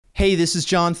Hey, this is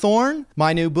John Thorne.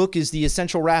 My new book is The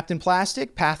Essential Wrapped in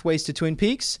Plastic, Pathways to Twin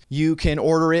Peaks. You can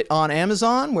order it on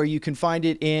Amazon, where you can find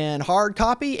it in hard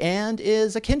copy and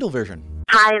is a Kindle version.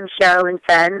 Hi, I'm Sherilyn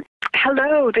Fenn.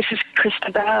 Hello, this is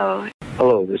Krista Bell.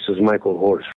 Hello, this is Michael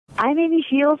Horst. I'm Amy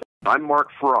Shields. I'm Mark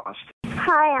Frost.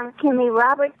 Hi, I'm Kimmy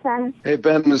Robertson. Hey,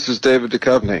 Ben, this is David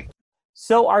Duchovny.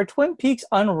 So our Twin Peaks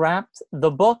Unwrapped, the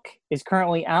book, is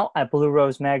currently out at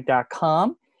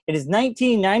bluerosemag.com. It is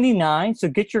 $19.99, so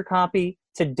get your copy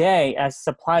today as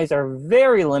supplies are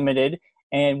very limited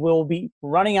and will be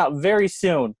running out very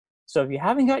soon. So if you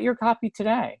haven't got your copy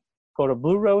today, go to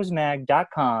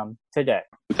bluerosemag.com today.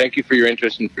 Thank you for your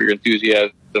interest and for your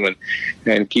enthusiasm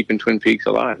and keeping Twin Peaks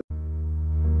alive.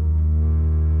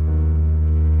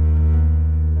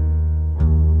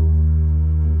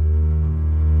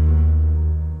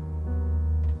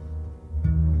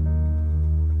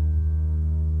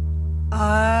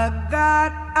 I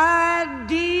got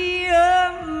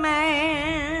idea,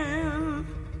 man.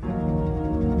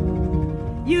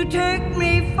 You take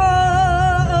me for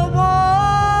a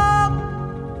walk.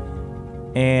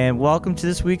 And welcome to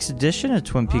this week's edition of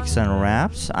Twin Peaks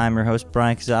Unwrapped. I'm your host,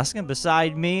 Brian Kozowski, and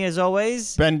beside me, as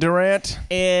always, Ben Durant.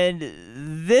 And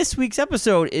this week's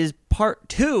episode is part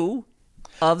 2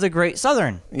 of the Great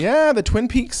Southern. Yeah, the Twin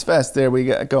Peaks Fest there we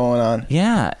got going on.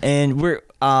 Yeah, and we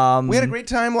had a great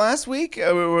time last week.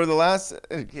 We were the last.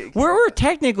 We're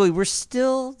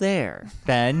still there,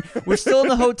 Ben. We're still in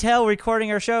the hotel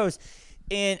recording our shows,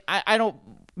 and I don't.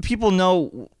 People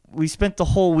know we spent the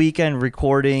whole weekend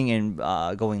recording and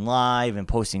going live and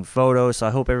posting photos. So I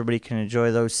hope everybody can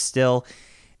enjoy those still.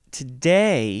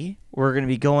 Today, we're going to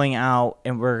be going out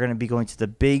and we're going to be going to the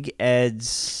Big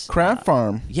Ed's Craft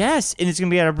Farm. Yes, and it's going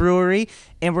to be at a brewery,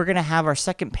 and we're going to have our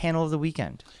second panel of the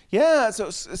weekend. Yeah, so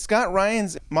Scott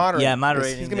Ryan's moderating. Yeah,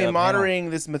 moderating. He's going to be moderating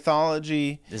this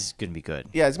mythology. This is going to be good.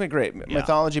 Yeah, it's going to be great.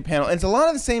 Mythology panel. And it's a lot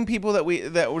of the same people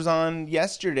that was on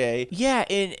yesterday. Yeah,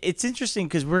 and it's interesting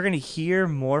because we're going to hear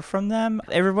more from them.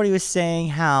 Everybody was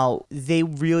saying how they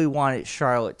really wanted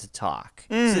Charlotte to talk.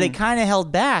 So they kind of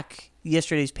held back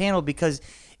yesterday's panel because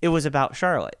it was about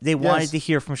Charlotte. They wanted to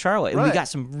hear from Charlotte, and we got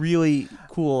some really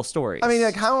cool stories. I mean,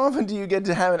 like, how often do you get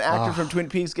to have an actor from Twin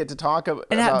Peaks get to talk about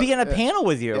and be on a panel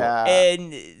with you? Yeah.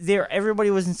 And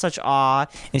everybody was in such awe,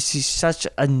 and she's such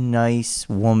a nice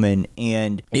woman,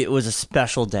 and it was a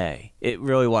special day. It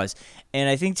really was. And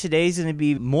I think today's going to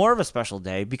be more of a special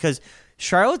day because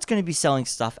Charlotte's going to be selling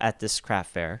stuff at this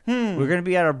craft fair. We're going to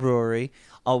be at our brewery.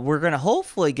 We're going to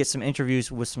hopefully get some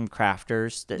interviews with some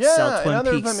crafters that sell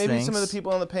Twin Peaks maybe things. Some of the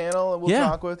people on the panel we'll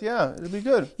talk with. Yeah, it'll be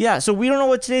good. Yeah, so we don't know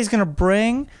what today's going to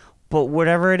bring, but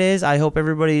whatever it is, I hope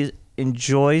everybody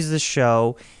enjoys the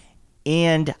show.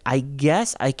 And I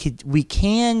guess we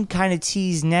can kind of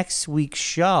tease next week's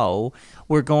show.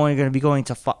 We're going to be going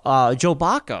to Joe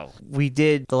Bacco. We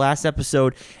did the last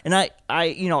episode, and I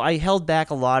held back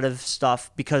a lot of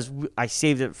stuff because I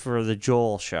saved it for the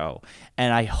Joel show.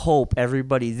 And I hope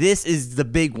everybody, this is the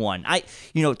big one.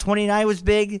 29 was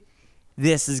big.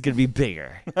 This is going to be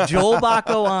bigger. Joel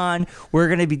Bacco on. We're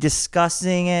going to be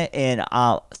discussing it, and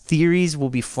theories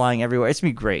will be flying everywhere. It's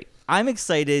going to be great. I'm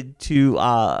excited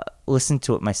to listen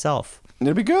to it myself.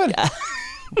 It'll be good.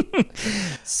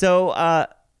 So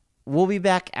we'll be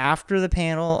back after the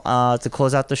panel to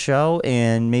close out the show,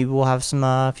 and maybe we'll have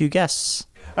some few guests.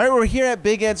 All right, we're here at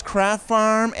Big Ed's Craft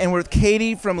Farm, and we're with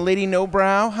Katie from Lady No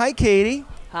Brow. Hi, Katie.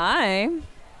 Hi.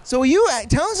 So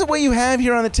tell us what you have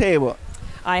here on the table.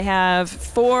 I have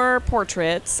 4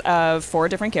 portraits of 4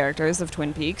 different characters of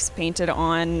Twin Peaks painted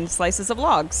on slices of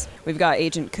logs. We've got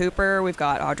Agent Cooper, we've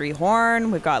got Audrey Horne,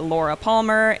 we've got Laura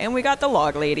Palmer, and we got the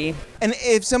Log Lady. And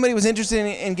if somebody was interested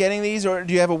in getting these, or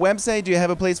do you have a website? Do you have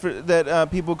a place that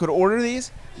people could order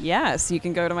these? Yes, you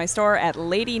can go to my store at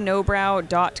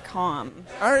ladynobrow.com.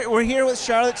 All right, we're here with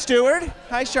Charlotte Stewart.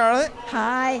 Hi, Charlotte.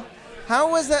 Hi.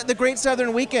 How was the Great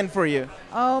Southern Weekend for you?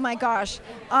 Oh, my gosh.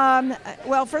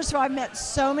 Well, first of all, I've met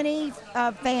so many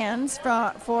fans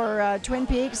for Twin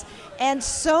Peaks and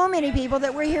so many people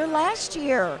that were here last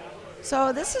year.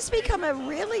 So this has become a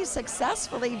really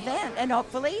successful event, and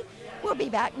hopefully we'll be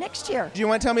back next year. Do you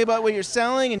want to tell me about what you're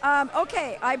selling?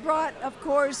 Okay, I brought, of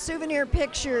course, souvenir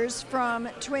pictures from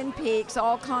Twin Peaks,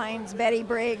 all kinds, Betty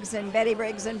Briggs and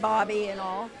Bobby and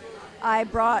all. I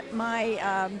brought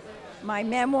my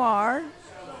memoir,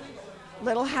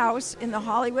 Little House in the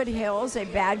Hollywood Hills, A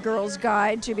Bad Girl's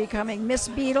Guide to Becoming Miss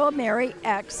Beadle, Mary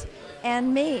X,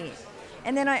 and Me.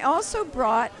 And then I also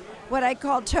brought what I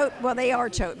call they are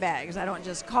tote bags. I don't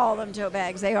just call them tote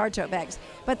bags, they are tote bags.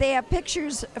 But they have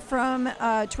pictures from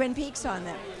Twin Peaks on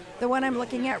them. The one I'm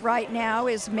looking at right now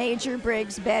is Major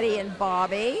Briggs, Betty, and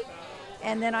Bobby.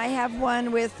 And then I have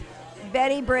one with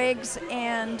Betty Briggs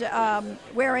and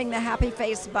wearing the happy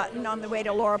face button on the way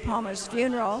to Laura Palmer's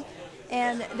funeral.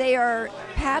 And they are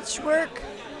patchwork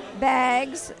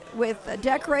bags with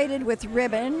decorated with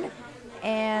ribbon.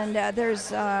 And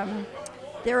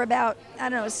they're about,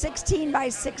 16 by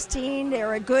 16.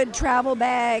 They're a good travel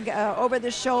bag over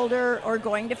the shoulder or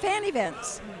going to fan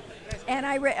events. And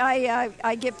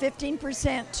I give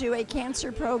 15% to a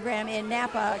cancer program in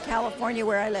Napa, California,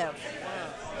 where I live.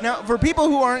 Now, for people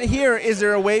who aren't here, is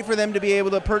there a way for them to be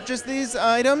able to purchase these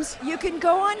items? You can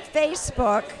go on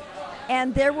Facebook,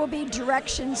 and there will be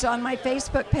directions on my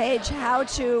Facebook page how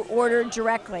to order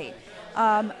directly.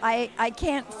 I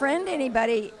can't friend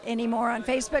anybody anymore on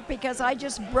Facebook because I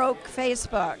just broke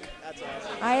Facebook. That's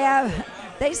awesome.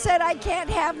 They said I can't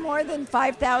have more than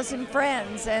 5,000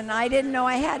 friends, and I didn't know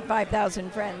I had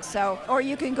 5,000 friends. So, or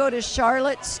you can go to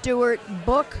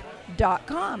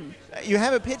charlottestewartbook.com. You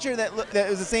have a picture that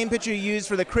was the same picture you used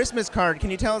for the Christmas card. Can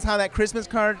you tell us how that Christmas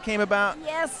card came about?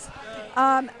 Yes.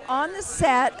 On the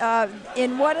set,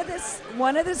 in one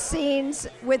of the scenes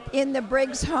within the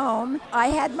Briggs home, I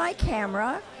had my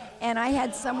camera, and I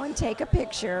had someone take a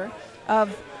picture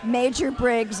of Major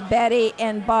Briggs, Betty,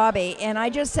 and Bobby. And I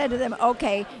just said to them,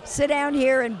 okay, sit down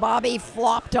here, and Bobby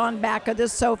flopped on back of the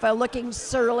sofa looking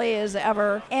surly as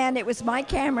ever. And it was my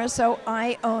camera, so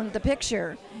I owned the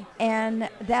picture. And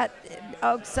that,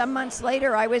 some months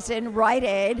later, I was in Rite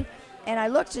Aid, and I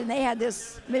looked, and they had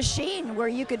this machine where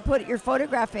you could put your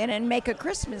photograph in and make a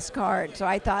Christmas card. So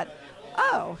I thought,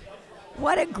 oh,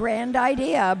 what a grand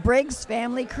idea, a Briggs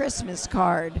family Christmas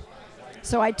card.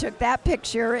 So I took that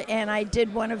picture, and I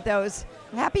did one of those,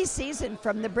 Happy Season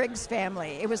from the Briggs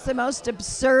family. It was the most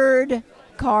absurd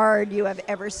card you have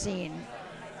ever seen.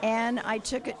 And I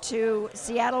took it to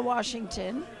Seattle,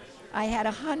 Washington. I had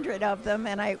 100 of them,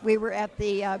 and we were at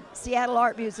the Seattle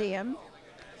Art Museum,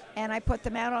 and I put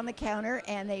them out on the counter,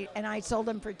 and I sold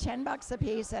them for $10 a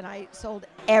piece, and I sold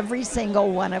every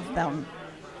single one of them.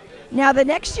 Now, the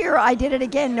next year I did it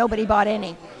again, nobody bought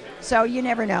any. So you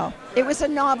never know. It was a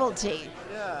novelty.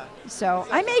 Yeah. So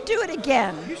I may do it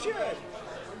again. You should.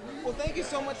 Well, thank you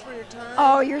so much for your time.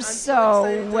 Oh, you're so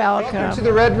welcome. Welcome to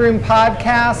the Red Room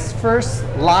Podcast's first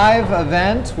live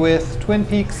event with Twin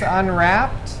Peaks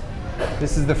Unwrapped.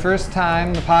 This is the first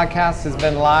time the podcast has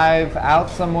been live out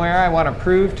somewhere. I want to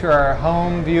prove to our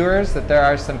home viewers that there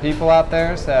are some people out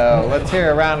there, so let's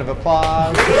hear a round of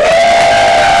applause.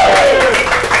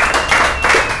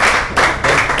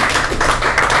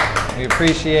 We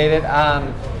appreciate it.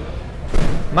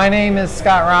 My name is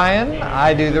Scott Ryan.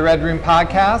 I do the Red Room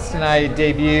Podcast, and I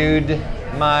debuted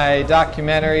my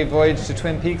documentary Voyage to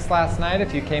Twin Peaks last night.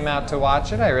 If you came out to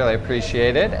watch it, I really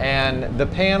appreciate it. And the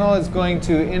panel is going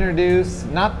to introduce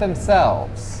not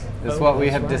themselves, is what we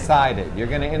have decided. You're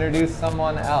going to introduce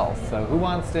someone else. So who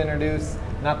wants to introduce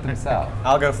not themselves?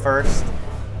 I'll go first.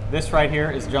 This right here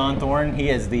is John Thorne. He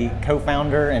is the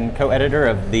co-founder and co-editor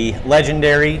of the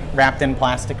legendary Wrapped in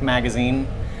Plastic magazine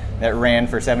that ran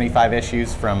for 75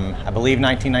 issues from, I believe,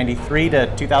 1993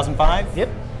 to 2005. Yep.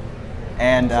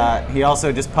 And he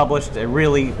also just published a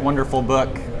really wonderful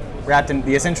book,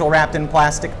 The Essential Wrapped in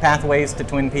Plastic Pathways to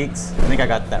Twin Peaks. I think I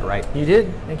got that right. You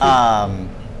did. Thank you.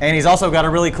 And he's also got a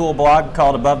really cool blog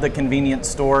called Above the Convenience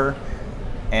Store,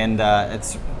 and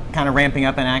it's kind of ramping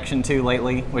up in action too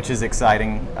lately, which is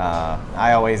exciting.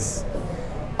 I always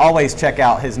check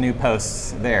out his new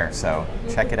posts there, so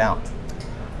check it out.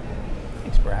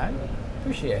 Thanks, Brad.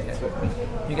 Appreciate it.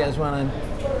 You guys want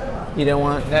to? You don't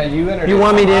want? No, you introduce. You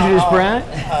want me to introduce Brad?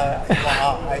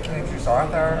 Well, I can introduce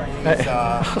Arthur. He's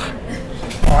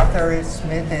Arthur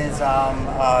Smith is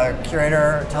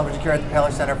curator, television curator at the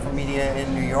Paler Center for Media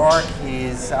in New York.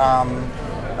 He's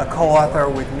a co-author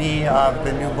with me of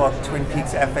the new book Twin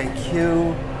Peaks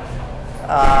FAQ.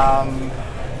 I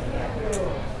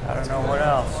don't know what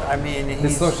else. I mean, he's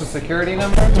his social security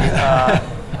number.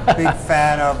 Big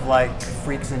fan of like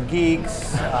Freaks and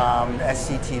Geeks,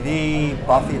 SCTV,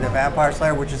 Buffy the Vampire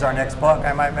Slayer, which is our next book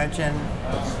I might mention,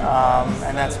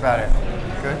 and that's about it.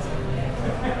 Good.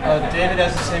 David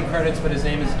has the same credits, but his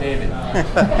name is David.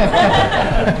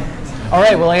 All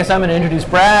right, well, I guess I'm going to introduce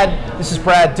Brad. This is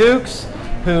Brad Dukes,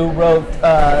 who wrote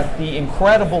the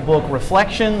incredible book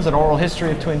Reflections, An Oral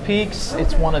History of Twin Peaks.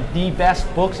 It's one of the best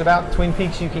books about Twin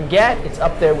Peaks you can get. It's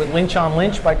up there with Lynch on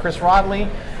Lynch by Chris Rodley.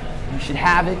 You should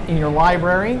have it in your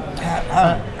library.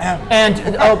 And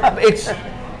it's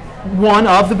one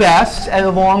of the best,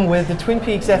 along with the Twin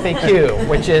Peaks FAQ,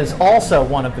 which is also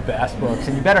one of the best books,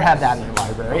 and you better have that in your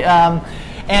library.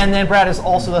 And then Brad is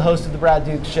also the host of the Brad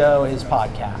Dukes Show, his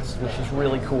podcast, which is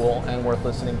really cool and worth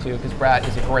listening to because Brad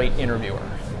is a great interviewer.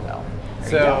 So,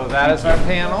 So that is our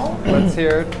panel. Let's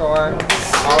hear it for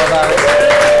all of our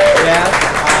yes.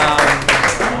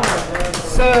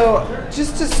 So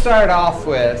just to start off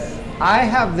with, I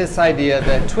have this idea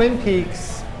that Twin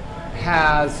Peaks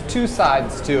has two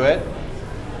sides to it: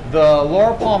 the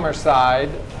Laura Palmer side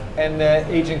and the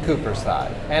Agent Cooper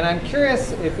side. And I'm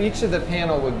curious if each of the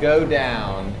panel would go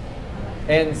down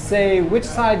and say which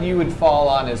side you would fall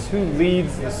on as who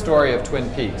leads the story of Twin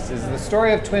Peaks. Is the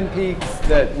story of Twin Peaks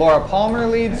that Laura Palmer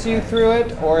leads you through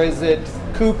it, or is it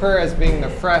Cooper as being the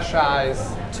fresh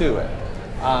eyes to it?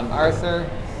 Arthur,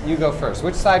 you go first.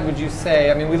 Which side would you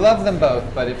say, I mean, we love them both,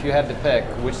 but if you had to pick,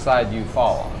 which side you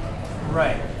fall on?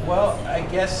 Right. Well, I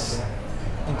guess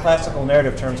in classical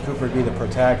narrative terms, Cooper would be the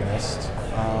protagonist.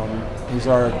 He's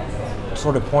our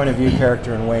sort of point of view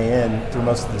character and way in through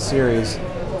most of the series.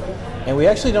 And we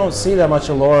actually don't see that much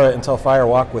of Laura until Fire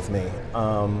Walk with Me.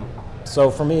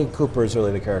 So for me, Cooper is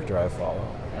really the character I follow.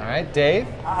 All right, Dave?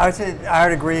 I would say I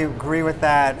would agree with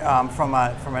that from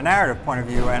a narrative point of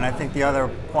view. And I think the other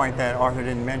point that Arthur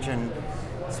didn't mention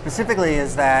specifically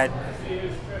is that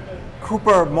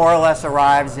Cooper more or less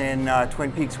arrives in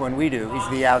Twin Peaks when we do. He's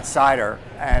the outsider,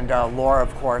 and Laura,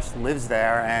 of course, lives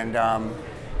there, and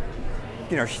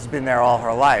she's been there all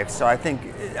her life. So I think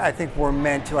we're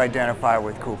meant to identify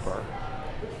with Cooper.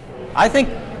 I think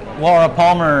Laura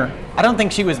Palmer, I don't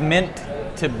think she was meant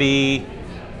to be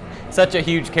such a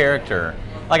huge character.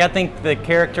 Like, I think the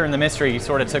character in the mystery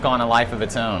sort of took on a life of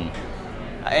its own.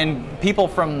 And people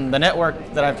from the network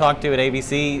that I've talked to at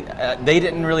ABC, they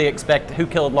didn't really expect Who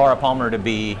Killed Laura Palmer to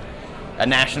be a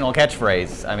national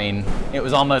catchphrase. I mean, it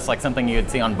was almost like something you would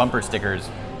see on bumper stickers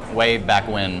way back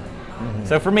when. Mm-hmm.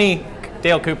 So for me,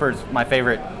 Dale Cooper's my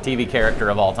favorite TV character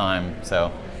of all time,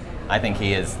 so I think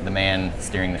he is the man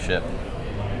steering the ship.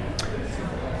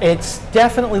 It's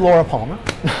definitely Laura Palmer.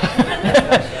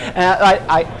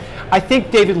 I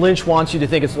think David Lynch wants you to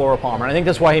think it's Laura Palmer, and I think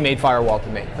that's why he made Fire Walk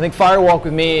with Me. I think Fire Walk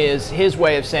with Me is his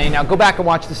way of saying, now go back and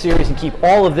watch the series and keep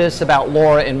all of this about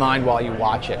Laura in mind while you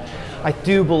watch it. I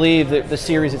do believe that the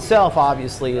series itself,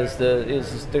 obviously, is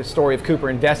the story of Cooper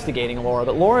investigating Laura,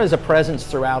 but Laura is a presence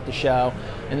throughout the show,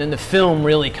 and then the film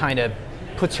really kind of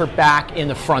puts her back in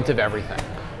the front of everything.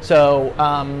 So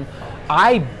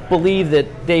I believe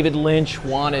that David Lynch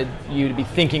wanted you to be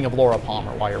thinking of Laura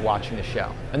Palmer while you're watching the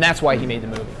show, and that's why he made the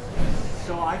movie.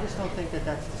 So I just don't think that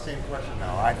that's the same question,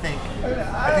 though. I think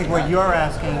what you're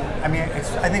asking,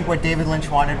 I think what David Lynch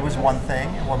wanted was one thing,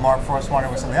 and what Mark Frost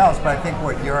wanted was something else, but I think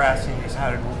what you're asking is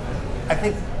I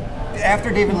think after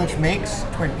David Lynch makes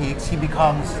Twin Peaks,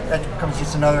 that becomes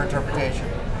just another interpretation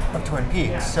of Twin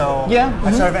Peaks. So yeah,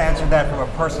 I sort of answered that from a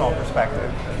personal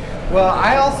perspective. Well,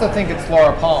 I also think it's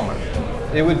Laura Palmer.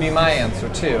 It would be my answer,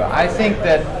 too. I think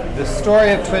that the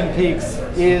story of Twin Peaks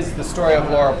is the story of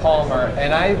Laura Palmer,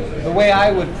 and the way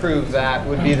I would prove that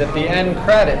would be that the end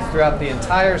credits throughout the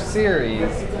entire series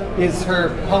is her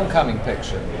homecoming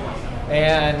picture.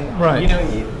 And, right.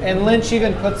 And Lynch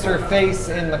even puts her face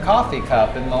in the coffee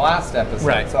cup in the last episode.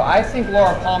 Right. So I think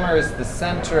Laura Palmer is the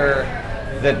center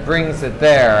that brings it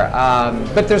there.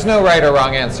 But there's no right or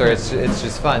wrong answer. It's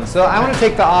just fun. So I want to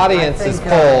take the audience's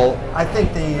poll. I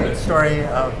think the story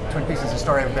of Twin Peaks is the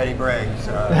story of Betty Briggs.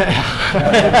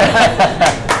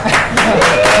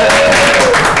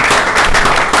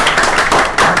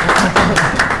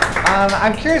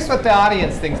 I'm curious what the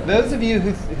audience thinks. Those of you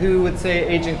who would say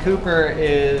Agent Cooper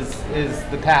is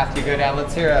the path you go down,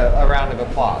 let's hear a round of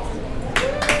applause.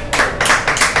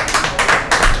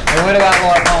 And what about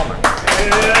Laura Palmer?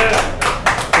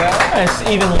 Yeah.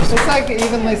 It's like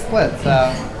evenly split.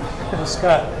 So, well,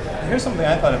 Scott, here's something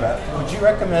I thought about. Would you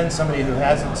recommend somebody who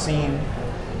hasn't seen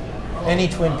any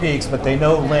Twin Peaks, but they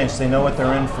know Lynch, they know what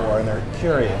they're in for, and they're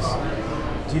curious?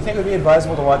 Do you think it would be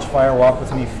advisable to watch Fire Walk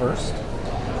with Me first?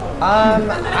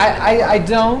 I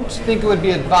don't think it would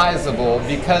be advisable,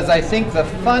 because I think the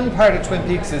fun part of Twin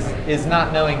Peaks is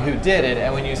not knowing who did it,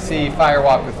 and when you see Fire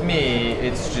Walk with Me,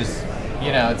 it's just,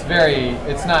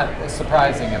 it's not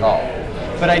surprising at all.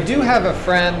 But I do have a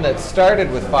friend that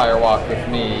started with Fire Walk with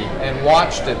Me and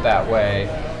watched it that way,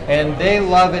 and they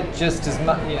love it just as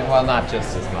much, well, not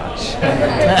just as much,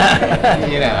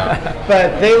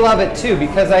 but they love it too,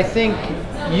 because I think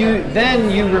you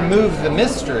remove the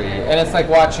mystery, and it's like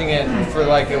watching it for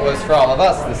like it was for all of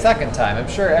us the second time. I'm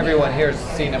sure everyone here's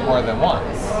seen it more than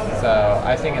once, so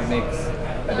I think it makes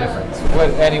a difference.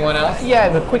 Anyone else? Yeah,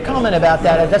 a quick comment about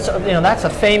that. That's a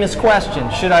famous question.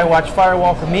 Should I watch Fire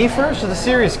Walk with Me first or the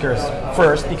series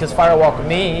first? Because Fire Walk with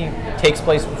Me takes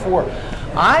place before.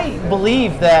 I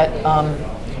believe that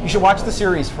you should watch the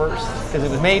series first because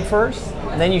it was made first,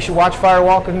 and then you should watch Fire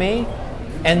Walk with Me.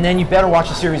 and then you better watch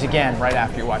the series again right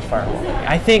after you watch Firewalk with Me.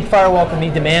 I think Firewalk with Me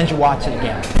demands you watch it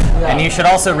again. And you should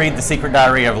also read The Secret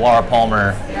Diary of Laura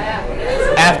Palmer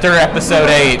after episode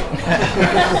 8,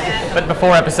 but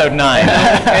before episode 9.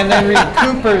 And then read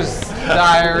Cooper's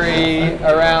diary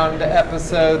around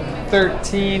episode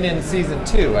 13 in season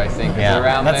 2, I think. Yeah,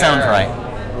 around that there sounds right.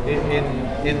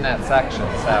 In that section.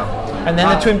 So. And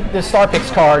then the Star Picks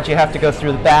cards, you have to go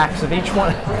through the backs of each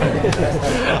one.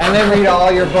 And then read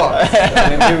all your books.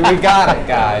 We got it,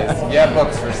 guys. You have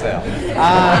books for sale.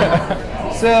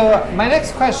 So my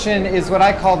next question is what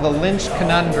I call the Lynch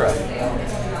conundrum.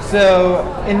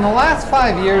 So in the last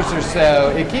 5 years or so,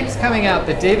 it keeps coming out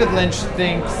that David Lynch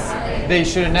thinks they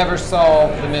should have never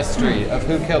solved the mystery of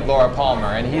who killed Laura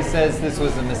Palmer. And he says this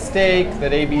was a mistake,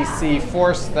 that ABC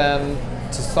forced them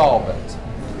to solve it.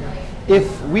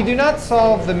 If we do not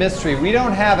solve the mystery, we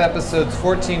don't have episodes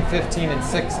 14, 15, and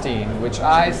 16, which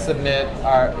I submit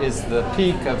is the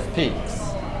peak of peaks.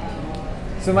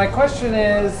 So my question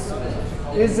is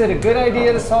it a good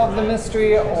idea to solve the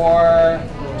mystery, or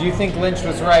do you think Lynch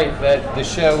was right that the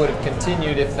show would have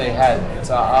continued if they hadn't?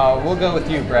 So we'll go with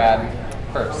you, Brad,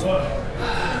 first.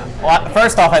 Well,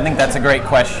 first off, I think that's a great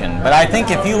question. But I think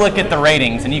if you look at the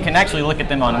ratings, and you can actually look at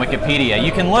them on Wikipedia,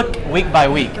 you can look week by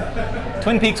week.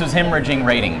 Twin Peaks was hemorrhaging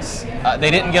ratings.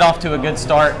 They didn't get off to a good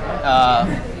start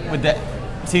with the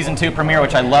season 2 premiere,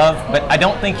 which I love, but I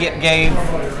don't think it gave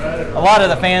a lot of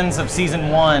the fans of season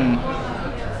 1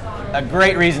 a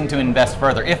great reason to invest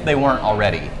further, if they weren't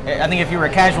already. I think if you were a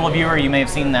casual viewer, you may have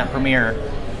seen that premiere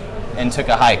and took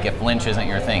a hike if Lynch isn't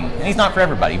your thing. And he's not for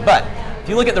everybody, but if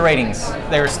you look at the ratings,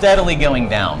 they're steadily going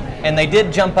down. And they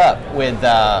did jump up with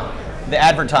the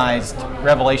advertised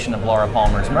revelation of Laura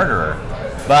Palmer's murderer.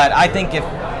 But I think if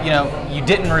you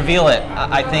didn't reveal it,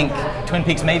 I think Twin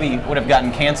Peaks maybe would have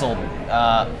gotten canceled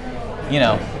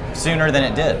sooner than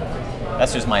it did.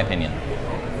 That's just my opinion.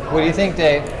 What do you think,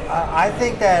 Dave? I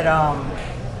think that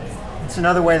it's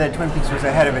another way that Twin Peaks was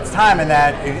ahead of its time, in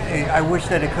that I wish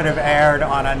that it could have aired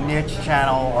on a niche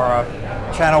channel or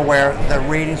a channel where the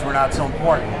ratings were not so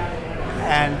important.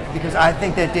 And because I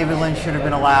think that David Lynch should have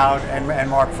been allowed, and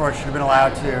Mark Frost should have been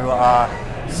allowed to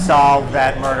solve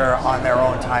that murder on their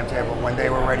own timetable when they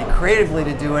were ready creatively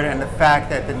to do it. And the fact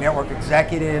that the network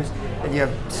executives, and you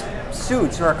have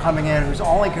suits who are coming in whose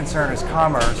only concern is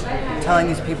commerce, telling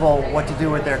these people what to do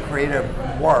with their creative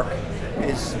work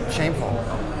is shameful.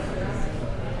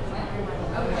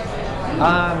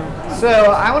 So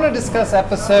I want to discuss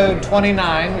episode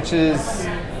 29, which is,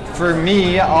 for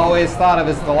me, always thought of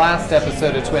as the last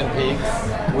episode of Twin Peaks,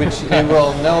 which it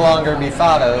will no longer be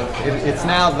thought of. It's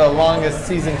now the longest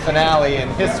season finale in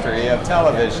history of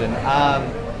television.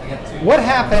 What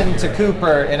happened to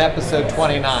Cooper in episode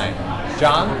 29?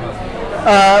 John?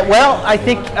 Well, I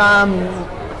think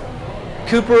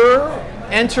Cooper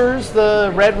enters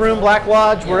the Red Room, Black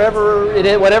Lodge, whatever it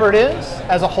is,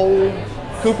 as a whole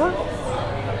Cooper.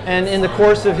 And in the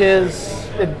course of his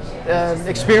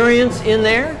experience in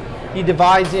there, he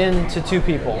divides into two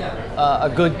people,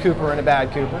 a good Cooper and a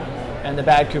bad Cooper, and the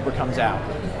bad Cooper comes out.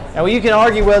 Now, you can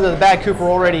argue whether the bad Cooper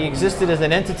already existed as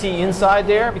an entity inside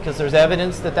there, because there's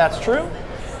evidence that that's true.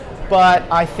 But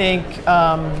I think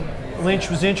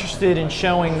Lynch was interested in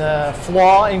showing the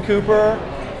flaw in Cooper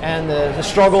and the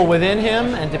struggle within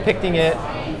him, and depicting it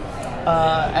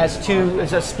as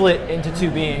a split into two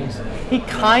beings. He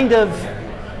kind of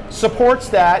supports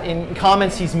that in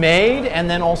comments he's made, and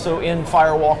then also in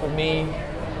Firewalk with Me,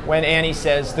 when Annie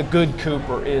says the good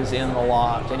Cooper is in the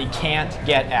lodge and he can't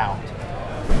get out.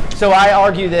 So I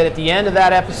argue that at the end of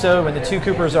that episode, when the two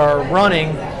Coopers are running,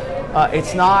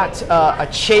 it's not a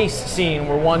chase scene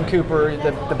where one Cooper,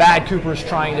 the bad Cooper, is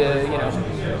trying to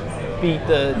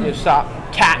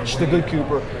catch the good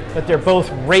Cooper, but they're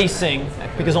both racing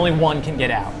because only one can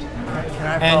get out.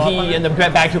 And the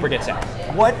bad Cooper gets out.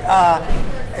 What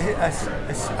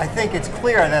I think it's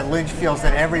clear that Lynch feels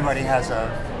that everybody has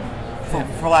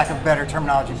for lack of better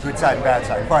terminology, good side and bad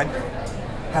side. But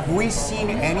have we seen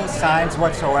any signs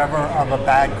whatsoever of a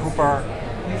bad Cooper?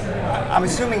 I'm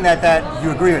assuming that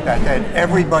you agree with that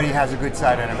everybody has a good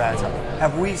side and a bad side.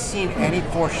 Have we seen any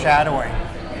foreshadowing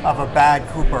of a bad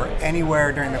Cooper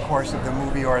anywhere during the course of the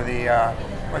movie or the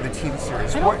TV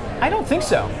series? I don't think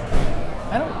so.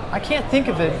 I can't think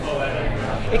of it.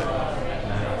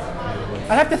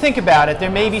 I'd have to think about it. There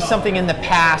may be something in the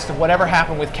past of whatever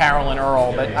happened with Carol and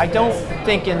Earl, but I don't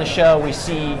think in the show we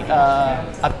see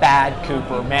a bad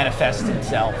Cooper manifest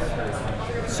itself.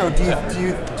 So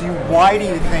why do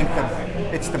you think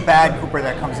it's the bad Cooper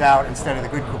that comes out instead of the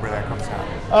good Cooper that comes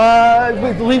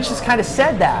out? Lynch has kind of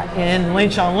said that in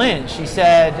Lynch on Lynch. He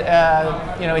said,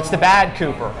 it's the bad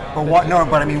Cooper. But what? No,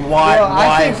 but I mean, why? Well, why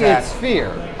I think is that? it's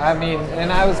fear. I mean,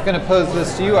 and I was going to pose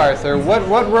this to you, Arthur.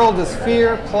 What role does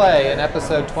fear play in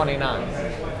episode 29?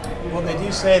 Well, they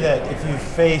do say that if you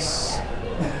face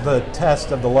the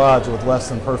test of the Lodge with less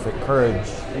than perfect courage,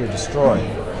 you're destroyed.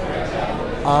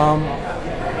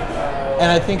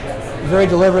 And I think very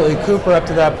deliberately, Cooper up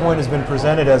to that point has been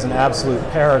presented as an absolute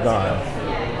paragon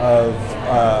of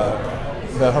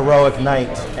the heroic knight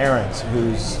errant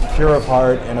who's pure of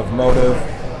heart and of motive.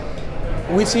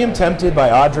 We see him tempted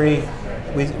by Audrey.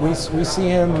 We see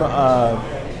him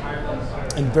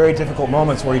in very difficult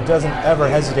moments where he doesn't ever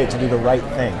hesitate to do the right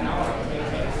thing.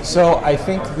 So I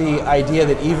think the idea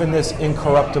that even this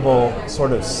incorruptible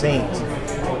sort of saint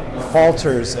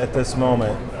falters at this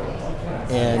moment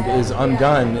and is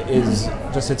undone is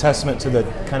just a testament to the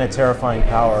kind of terrifying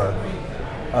power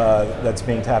that's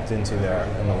being tapped into there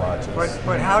in the lodges.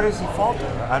 But how does he falter?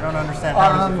 I don't understand.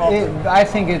 How does he falter? I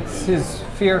think it's his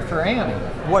fear for Annie.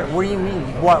 What do you mean?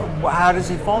 How does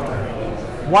he falter?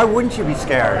 Why wouldn't you be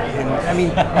scared? I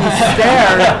mean,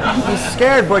 he's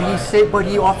scared, but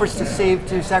he offers to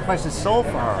sacrifice his soul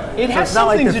for her. It has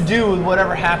something to do with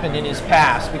whatever happened in his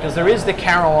past, because there is the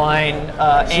Caroline,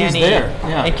 Annie,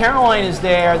 and Caroline is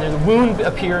there. The wound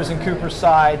appears in Cooper's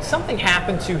side. Something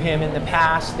happened to him in the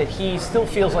past that he still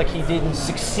feels like he didn't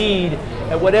succeed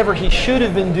at whatever he should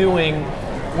have been doing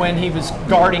when he was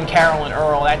guarding Carolyn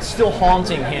Earl. That's still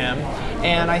haunting him.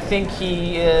 And I think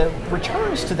he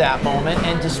returns to that moment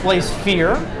and displays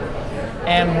fear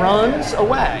and runs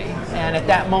away. And at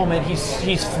that moment,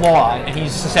 he's flawed and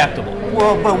he's susceptible.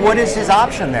 Well, but what is his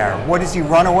option there? What does he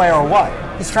run away or what?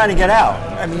 He's trying to get out.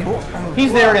 I mean,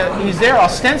 he's there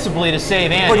ostensibly to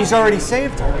save Annie. But he's already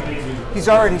saved her. He's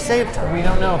already saved her. We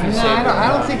don't know if he saved her.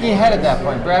 I don't think he headed that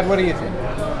point. Brad, what do you think?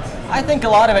 I think a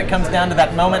lot of it comes down to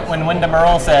that moment when Wyndham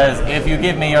Earle says, "If you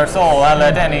give me your soul, I'll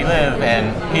let Annie live,"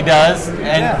 and he does.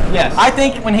 And yes. I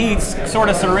think when he sort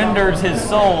of surrenders his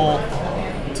soul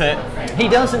to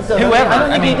whoever, I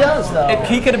don't think he does, though.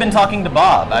 He could have been talking to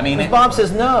Bob. I mean, Bob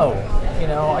says no.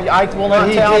 I will not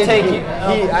I'll take you.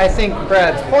 I think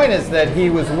Brad's point is that he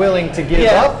was willing to give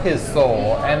up his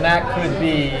soul, and that could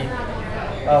be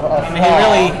a flaw. He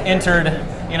really entered,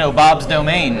 Bob's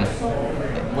domain,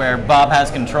 where Bob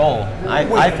has control,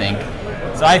 I think.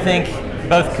 So I think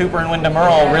both Cooper and Wyndham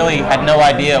Earle really had no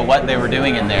idea what they were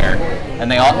doing in there, and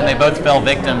they both fell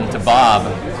victim to Bob.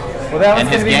 Well, that was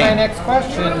going to be my next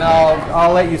question.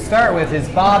 I'll let you start with: is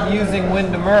Bob using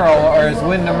Wyndham Earle, or is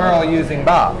Wyndham Earle using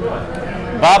Bob?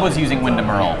 Bob was using Wyndham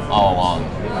Earle all along.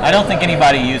 I don't think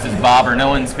anybody uses Bob, or no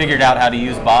one's figured out how to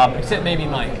use Bob. Except maybe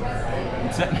Mike.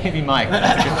 That's a good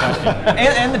question.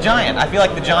 and the Giant. I feel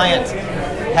like the Giant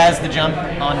has the jump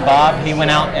on Bob. He went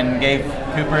out and gave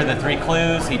Cooper the 3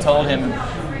 clues. He told him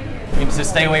to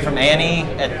stay away from Annie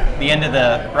at the end of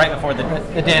right before the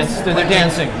dance. They're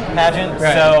dancing pageant.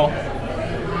 Right. So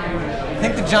I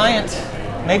think the Giant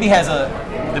maybe has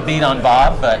the beat on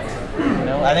Bob, but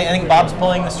I think Bob's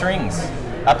pulling the strings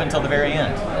up until the very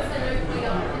end.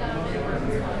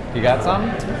 You got some?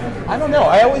 I don't know.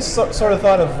 I always sort of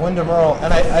thought of Wyndham Earle,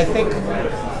 and I think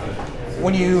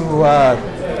when you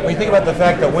think about the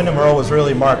fact that Wyndham Earle was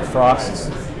really Mark Frost's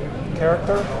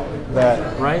character,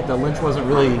 that Lynch wasn't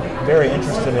really very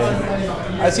interested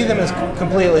in, I see them as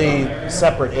completely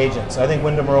separate agents. I think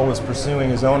Wyndham Earle was pursuing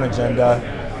his own agenda.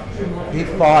 He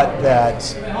thought that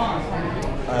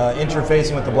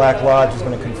interfacing with the Black Lodge was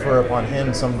going to confer upon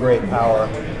him some great power.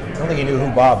 I don't think he knew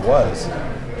who Bob was.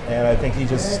 And I think he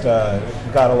just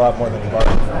got a lot more than he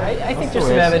bargained for. I think there's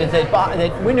some evidence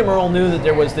that Wyndham Earle knew that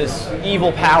there was this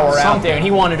evil power out there, and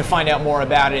he wanted to find out more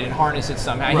about it and harness it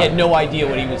somehow. Right. He had no idea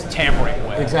what he was tampering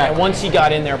with. Exactly. And once he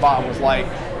got in there, Bob was like,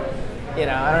 I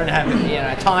don't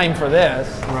have time for this.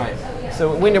 Right.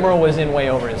 So Wyndham Earle was in way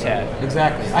over his head.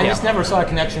 Exactly. I just never saw a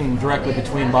connection directly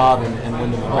between Bob and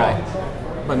Wyndham Earle. Right.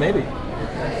 But maybe.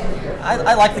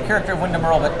 I like the character of Wyndham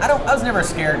Earle, but I was never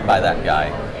scared by that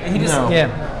guy. He just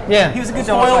he was a good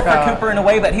foil for Cooper in a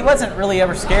way, but he wasn't really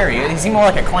ever scary. He seemed more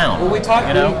like a clown. Well,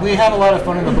 we have a lot of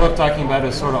fun in the book talking about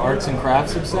his sort of arts and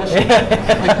crafts obsession.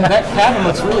 That cabin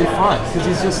looks really fun because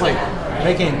he's just like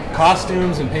making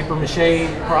costumes and paper mache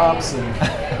props, and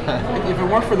if it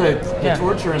weren't for the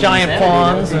torture and giant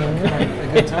pawns, a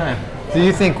good time. Do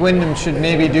you think Wyndham should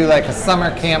maybe do like a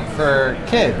summer camp for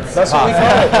kids? That's what we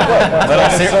call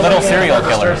it. Little serial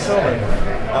killers.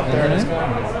 Out there in his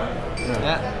cabin.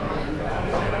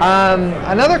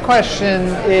 Another question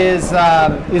is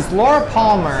Laura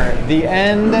Palmer the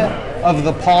end of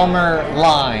the Palmer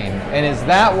line? And is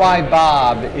that why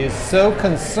Bob is so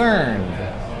concerned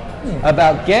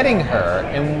about getting her?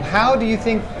 And how do you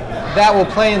think that will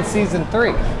play in season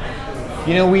 3?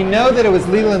 You know, we know that it was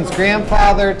Leland's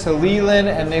grandfather to Leland,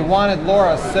 and they wanted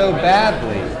Laura so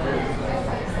badly.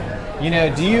 You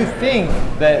know, do you think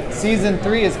that season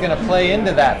 3 is going to play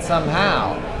into that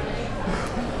somehow?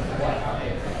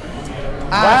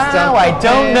 Wow, I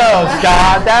don't know,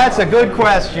 Scott. That's a good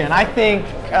question. I think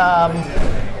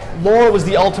Laura was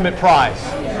the ultimate prize.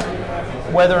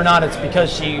 Whether or not it's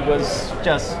because she was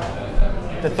just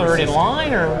the third in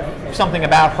line or something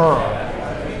about her.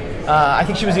 I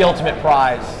think she was the ultimate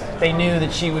prize. They knew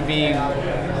that she would be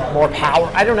more power.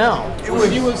 I don't know.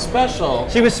 She was special.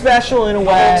 She was special in a way.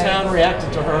 The whole town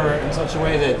reacted to her in such a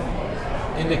way that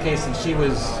indicates that she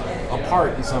was a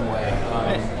part in some way.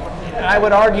 And I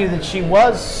would argue that she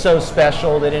was so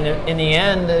special that in the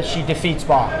end she defeats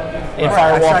Bob. In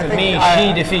Fire Walk With Me,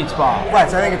 she defeats Bob. Right,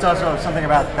 so I think it's also something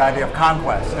about the idea of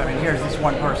conquest. I mean, here's this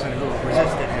one person who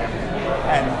resisted him,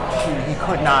 and he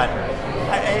could not.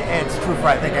 It's true for,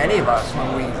 I think, any of us.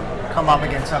 When we come up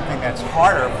against something that's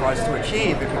harder for us to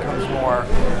achieve, it becomes more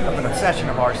of an obsession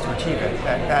of ours to achieve it.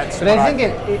 But I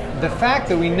think the fact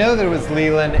that we know that it was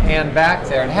Leland and back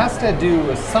there, it has to do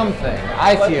with something,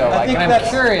 I feel like. And I'm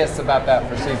curious about that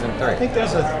for season 3. I think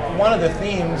there's one of the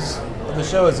themes of the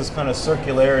show is this kind of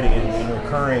circularity and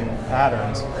recurring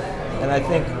patterns. And I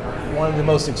think one of the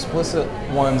most explicit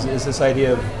ones is this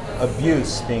idea of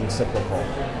abuse being cyclical.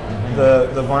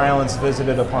 The violence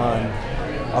visited upon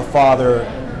a father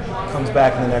comes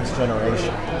back in the next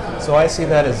generation. So I see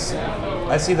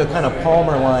the kind of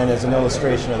Palmer line as an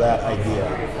illustration of that idea.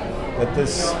 That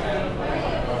this,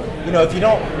 you know, if you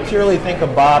don't purely think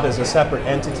of Bob as a separate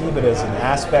entity, but as an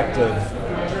aspect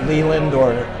of Leland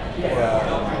or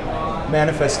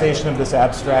manifestation of this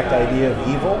abstract idea of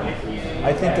evil,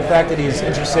 I think the fact that he's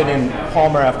interested in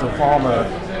Palmer after Palmer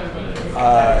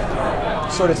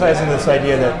sort of ties into this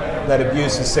idea that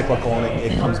abuse is cyclical and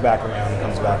it comes back around and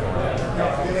comes back around.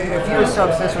 If you were so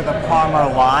obsessed with the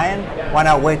Palmer line, why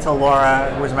not wait till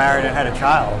Laura was married and had a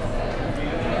child?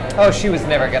 Oh, she was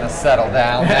never going to settle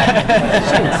down.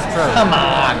 Come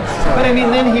on. But I mean,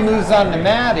 then he moves on to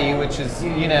Maddie, which is,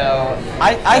 you know...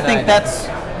 I think that's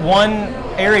one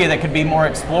area that could be more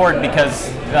explored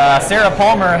because Sarah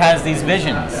Palmer has these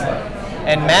visions.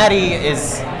 And Maddie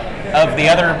is of the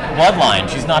other bloodline.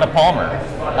 She's not a Palmer.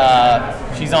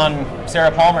 She's on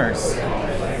Sarah Palmer's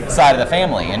side of the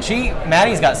family, and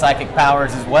Maddie's got psychic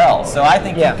powers as well. So I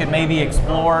think you could maybe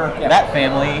explore that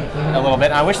family a little bit.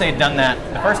 And I wish they had done that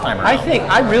the first time around.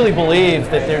 I really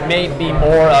believe that there may be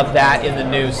more of that in the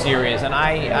new series, and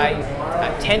I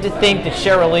tend to think that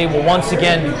Sheryl Lee will once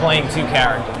again be playing two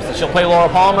characters. That she'll play Laura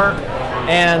Palmer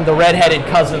and the redheaded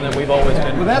cousin that we've always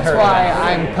been. Well, that's why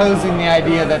I'm posing the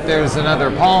idea that there's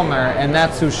another Palmer, and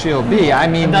that's who she'll be. I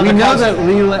mean, we know that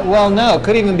Leland. Well, no, it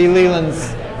could even be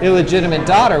Leland's illegitimate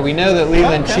daughter. We know that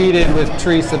Leland cheated with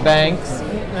Teresa Banks.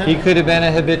 He could have been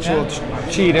a habitual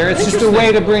cheater. It's just a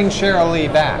way to bring Sheryl Lee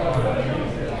back.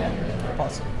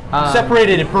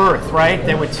 Separated at birth, right?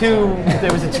 There was a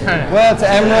well, it's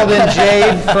Emerald and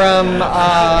Jade from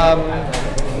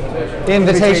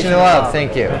Invitation to Love.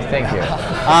 Thank you.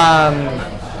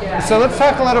 So let's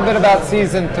talk a little bit about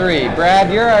season 3.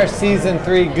 Brad, you're our season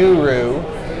 3 guru.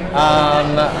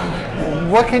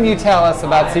 What can you tell us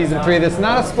about season 3 that's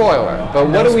not a spoiler? But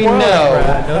what do we know?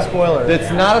 Brad, no spoilers. That's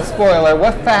not a spoiler.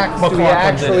 What facts do we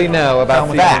actually know about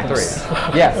season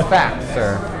 3? Yes, facts,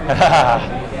 sir.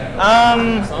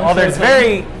 Well, there's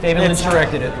David Lynch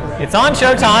directed it. It's on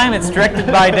Showtime. It's directed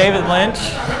by David Lynch.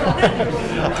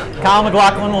 Kyle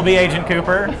MacLachlan will be Agent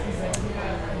Cooper.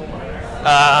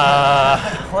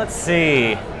 Let's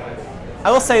see. I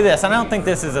will say this. I don't think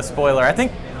this is a spoiler. I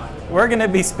think we're going to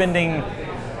be spending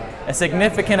a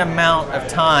significant amount of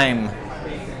time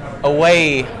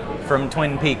away from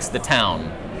Twin Peaks, the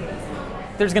town.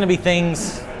 There's going to be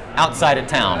things outside of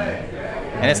town.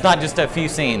 And it's not just a few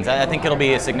scenes. I think it'll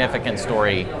be a significant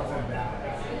story.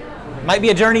 Might be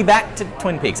a journey back to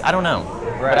Twin Peaks. I don't know.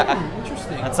 Right.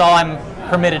 Interesting. That's all I'm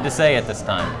permitted to say at this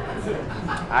time.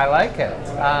 I like it.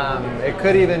 It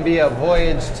could even be a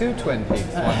voyage to Twin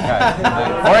Peaks one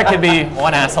time. Or it could be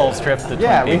one asshole's trip to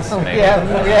Twin Peaks. We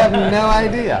have no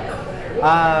idea.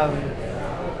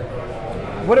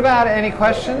 What about any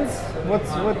questions?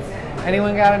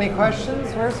 Anyone got any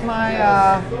questions? Where's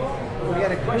my...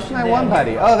 Where's my one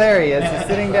buddy? Oh, there he is. He's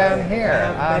sitting down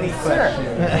here. Sir,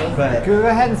 go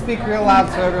ahead and speak real loud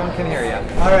so everyone can hear you.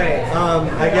 All right.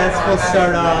 I guess we'll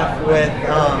start off with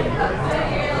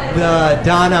the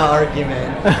Donna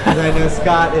argument, because I know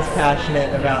Scott is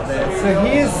passionate about this. So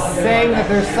he's saying that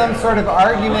there's some sort of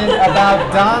argument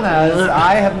about Donnas.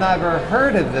 I have never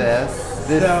heard of this.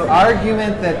 This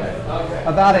argument that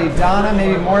about a Donna,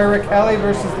 maybe Moira Kelly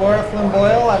versus Laura Flynn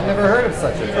Boyle. I've never heard of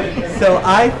such a thing. So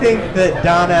I think that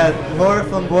Laura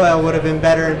Flynn Boyle would have been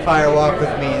better in Fire Walk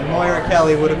with Me, and Moira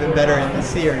Kelly would have been better in the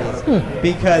series,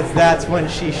 because that's when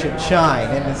she should shine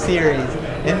in the series.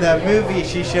 In the movie,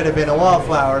 she should have been a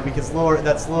wallflower, because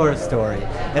that's Laura's story.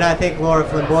 And I think Laura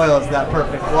Flynn Boyle is that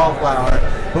perfect wallflower,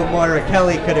 but Moira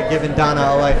Kelly could have given Donna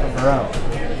a life of her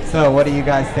own. So what do you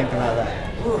guys think about that?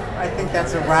 I think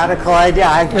that's a radical idea.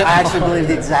 I actually believe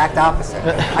the exact opposite.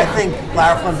 I think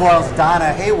Lara Flynn Boyle's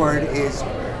Donna Hayward is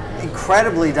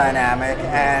incredibly dynamic,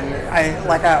 and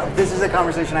this is a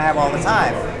conversation I have all the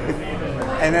time.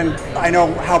 And then I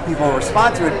know how people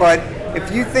respond to it, but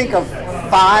if you think of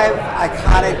 5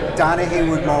 iconic Donna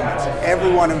Hayward moments,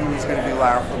 every one of them is going to be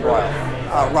Lara Flynn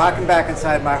Boyle. Rockin' Back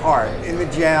Inside My Heart, In the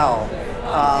Jail.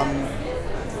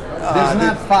 There's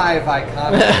not 5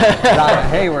 iconic Donna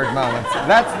Hayward moments.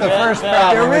 That's the first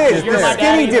problem. There is. The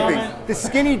skinny dipping. The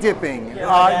skinny dipping.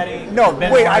 No,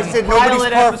 wait, I said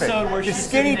nobody's perfect. The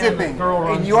skinny dipping.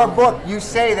 In your book, you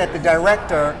say that the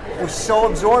director was so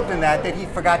absorbed in that he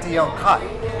forgot to yell cut.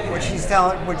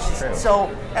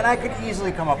 And I could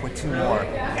easily come up with 2 more.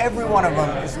 Every one of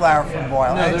them is Lara Flynn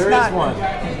Boyle. No, there is one.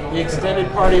 The extended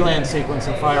Partyland sequence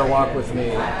in Fire Walk with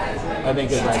Me, I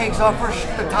think is She takes off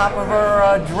the top of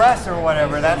her dress or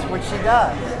whatever. That's what she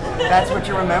does. That's what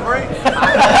you're remembering?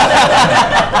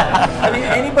 I mean,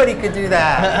 anybody could do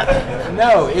that.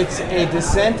 No, it's a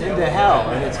descent into hell,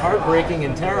 and it's heartbreaking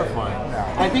and terrifying.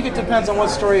 I think it depends on what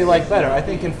story you like better. I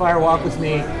think in Fire Walk with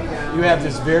Me, you have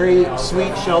this very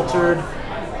sweet, sheltered.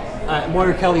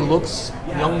 Moira Kelly looks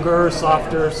younger,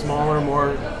 softer, smaller,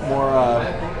 more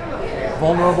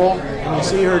vulnerable, and you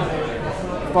see her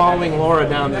following Laura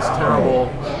down this terrible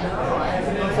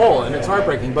hole, and it's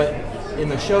heartbreaking. But in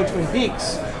the show Twin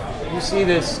Peaks, you see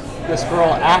this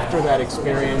girl after that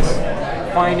experience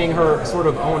finding her sort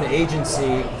of own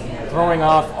agency, throwing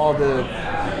off all the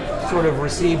sort of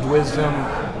received wisdom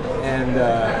and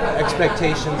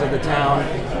expectations of the town,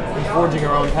 and forging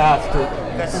her own path to.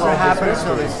 That's what happened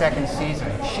until the 2nd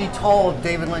season. She told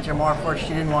David Lynch and Mark Forster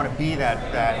she didn't want to be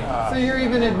that. So you're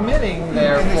even admitting,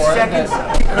 therefore,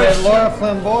 that Laura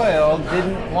Flynn Boyle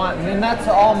didn't want, and that's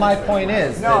all my point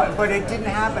is. No, but it didn't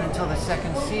happen until the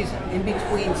 2nd season. In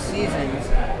between seasons,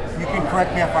 you can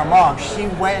correct me if I'm wrong, she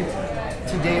went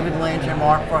to David Lynch and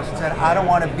Mark Frost and said, I don't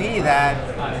want to be that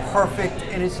perfect,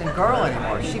 innocent girl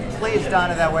anymore. She plays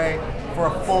Donna that way for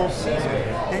a full season.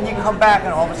 Then you come back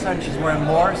and all of a sudden she's wearing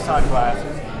more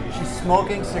sunglasses, she's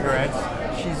smoking cigarettes,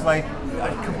 she's like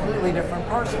a completely different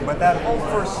person. But that whole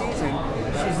first season,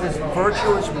 she's this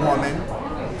virtuous woman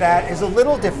that is a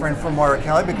little different from Moira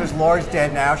Kelly because Laura's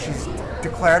dead now. She's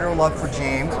declared her love for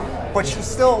James, but she's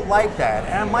still like that.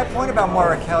 And my point about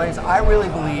Moira Kelly is I really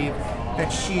believe that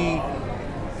she,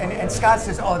 and Scott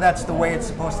says, oh, that's the way it's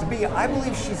supposed to be. I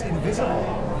believe she's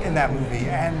invisible in that movie,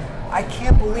 and I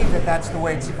can't believe that that's the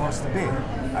way it's supposed to be.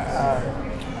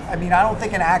 I mean, I don't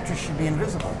think an actress should be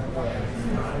invisible.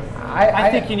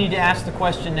 I think you need to ask the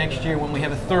question next year when we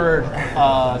have a 3rd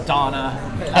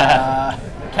Donna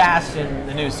cast in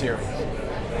the new series.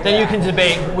 Then you can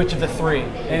debate which of the 3.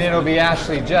 And it'll be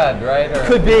Ashley Judd, right? Or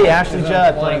could be Ashley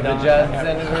Judd one of the Judds in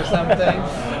it or something.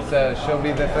 So she'll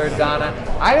be the 3rd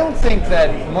Donna. I don't think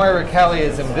that Moira Kelly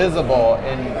is invisible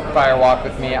in Fire Walk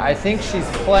with Me. I think she's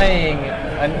playing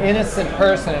an innocent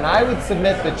person, and I would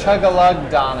submit the Chug-a-Lug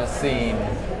Donna scene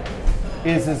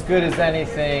is as good as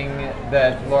anything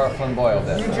that Laura Flynn Boyle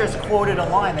did. You just quoted a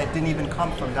line that didn't even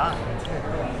come from Donna.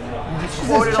 You just She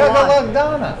quoted says a line. Chug-a-Lug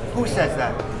Donna. Who says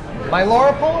that? My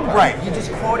Laura Palmer. Right, you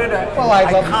just quoted an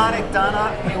iconic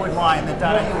Donna Hayward line that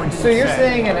Donna Hayward didn't So you're say.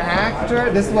 saying an actor?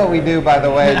 This is what we do, by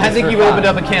the way. I think you opened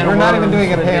up a can of We're not even worms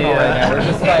doing a for panel the, right now. We're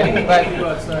just fighting.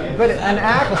 But an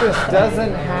actress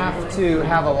doesn't have to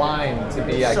have a line to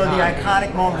be iconic. So the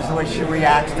iconic moment is the way she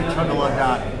reacts to Chug-a-Lug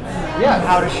Donna. Yeah.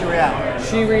 How does she react?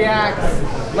 She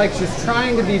reacts like she's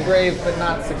trying to be brave but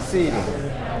not succeeding.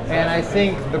 And I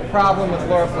think the problem with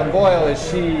Laura Flynn Boyle is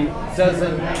she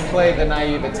doesn't play the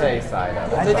naivete side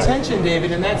of it. The tension,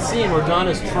 David, in that scene where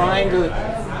Donna's trying to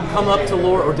come up to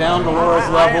Laura or down to Laura's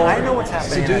level, I know what's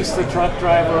happening. seduce the truck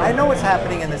driver. I know what's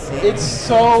happening in the scene. It's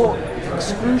so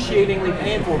excruciatingly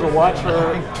painful to watch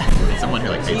her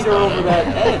teeter over that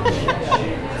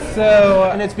edge.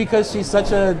 And it's because she's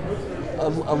such a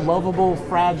lovable,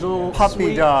 fragile, puppy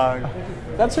sweet dog.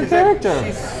 That's her character.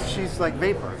 She's like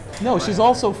vapor. No, she's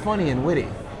also funny and witty.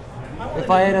 If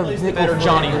I had a better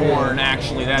Johnny Horn,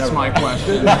 actually, that's my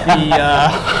question.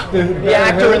 The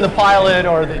actor in the pilot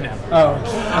or the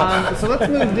no. So let's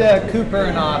move to Cooper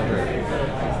and Audrey.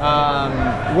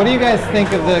 What do you guys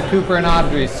think of the Cooper and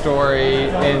Audrey story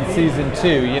in season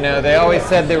 2? You know, they always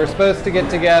said they were supposed to get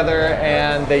together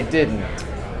and they didn't.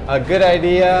 A good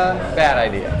idea, bad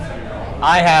idea?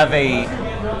 I have a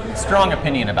strong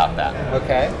opinion about that.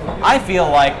 Okay. I feel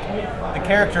like the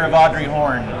character of Audrey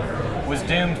Horne was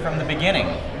doomed from the beginning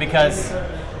because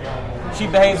she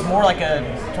behaves more like a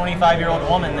 25-year-old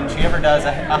woman than she ever does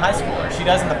a high schooler. She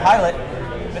does in the pilot,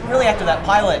 but really after that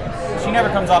pilot, she never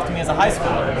comes off to me as a high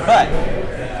schooler. But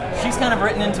she's kind of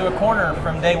written into a corner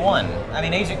from day one. I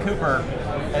mean, Agent Cooper,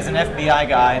 as an FBI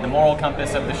guy, the moral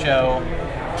compass of the show,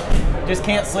 just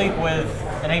can't sleep with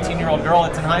an 18-year-old girl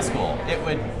that's in high school. It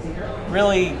would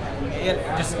really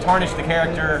just tarnish the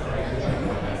character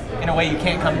in a way you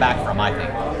can't come back from, I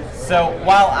think. So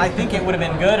while I think it would have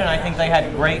been good and I think they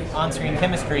had great on-screen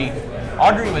chemistry,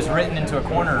 Audrey was written into a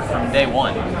corner from day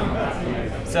one.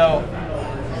 So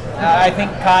I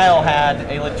think Kyle had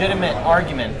a legitimate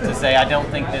argument to say, I don't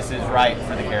think this is right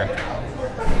for the character.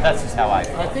 That's just how I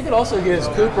feel. I think it also gives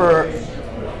Cooper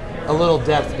a little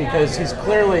depth because he's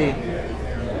clearly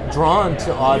drawn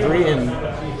to Audrey and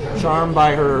charmed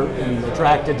by her and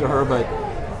attracted to her, but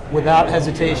without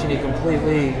hesitation he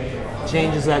completely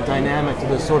changes that dynamic to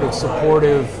this sort of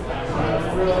supportive,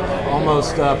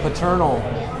 almost paternal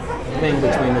thing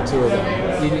between the two of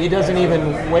them. He doesn't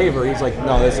even waver. He's like,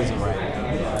 no, this isn't right.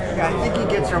 I think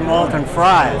he gets her Malton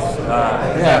fries.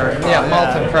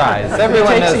 Malton fries.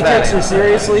 Everyone knows He that. takes her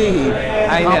seriously. He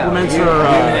compliments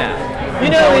her. You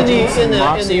know, in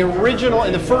the original,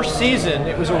 in the first season,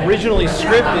 it was originally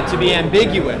scripted to be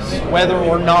ambiguous whether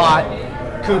or not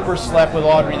Cooper slept with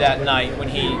Audrey that night when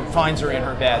he finds her in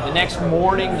her bed. The next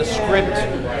morning, the script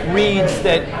reads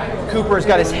that Cooper's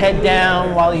got his head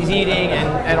down while he's eating,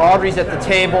 and Audrey's at the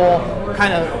table,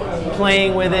 kind of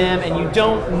playing with him, and you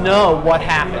don't know what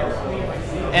happened.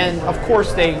 And of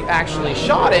course, they actually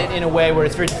shot it in a way where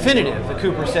it's very definitive. The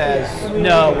Cooper says,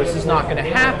 "No, this is not going to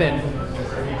happen."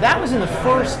 That was in the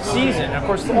first season. Of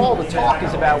course, all the talk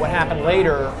is about what happened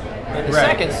later in the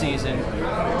second season.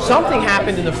 Something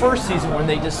happened in the first season when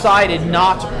they decided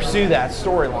not to pursue that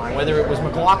storyline, whether it was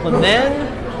McLaughlin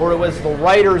then or it was the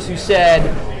writers who said,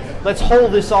 let's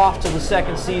hold this off till the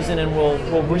second season and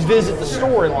we'll revisit the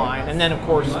storyline. And then, of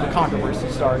course, the controversy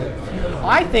started.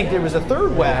 I think there was a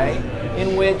third way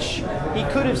in which he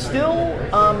could have still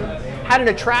had an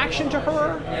attraction to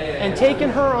her and taken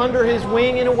her under his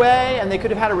wing in a way, and they could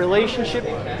have had a relationship,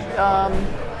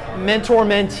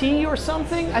 mentor-mentee or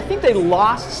something. I think they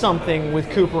lost something with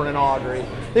Cooper and Audrey.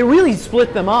 They really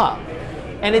split them up.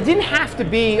 And it didn't have to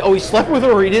be, oh, he slept with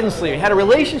her or he didn't sleep. He had a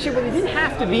relationship, but it didn't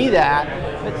have to be that.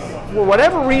 But for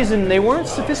whatever reason, they weren't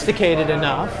sophisticated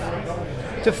enough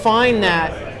to find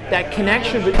that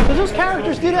connection. Because those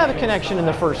characters did have a connection in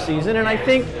the first season, and I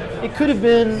think it could have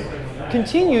been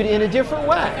continued in a different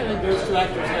way. Those two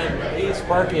actors had the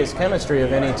sparkiest chemistry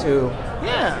of any two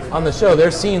on the show.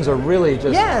 Their scenes are really just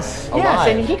alive. Yes,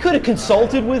 and he could have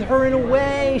consulted with her in a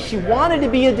way. She wanted to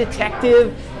be a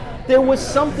detective. There was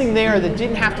something there that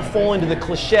didn't have to fall into the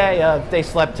cliche of they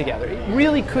slept together. It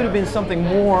really could have been something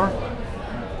more.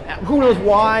 Who knows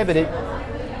why, but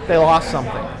they lost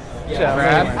something.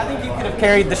 I think you could have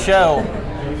carried the show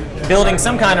building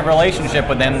some kind of relationship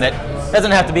with them that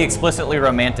doesn't have to be explicitly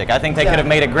romantic. I think they could have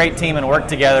made a great team and worked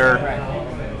together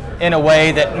in a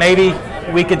way that maybe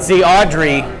we could see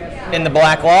Audrey in the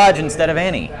Black Lodge instead of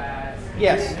Annie.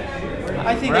 Yes.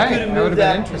 I think it could have moved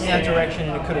that in that direction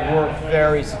and it could have worked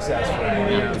very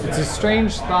successfully. It's a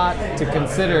strange thought to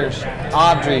consider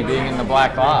Audrey being in the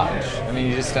Black Lodge. I mean,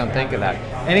 you just don't think of that.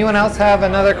 Anyone else have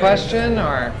another question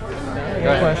or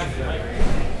go ahead?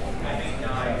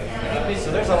 So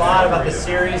there's a lot about the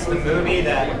series, the movie,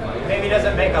 that maybe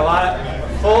doesn't make a lot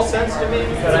of full sense to me,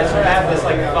 but I sort of have this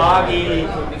like foggy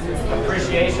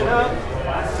appreciation of.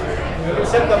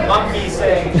 Except the monkey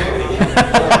saying Judy.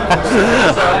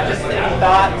 So I just any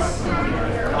thoughts?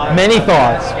 Many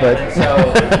thoughts, but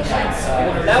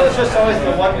that was just always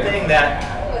the one thing that.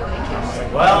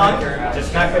 Well, I'm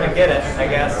just not going to get it, I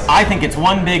guess. I think it's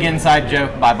one big inside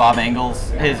joke by Bob Engels.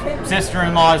 His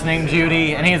sister-in-law is named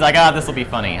Judy, and he's like, this will be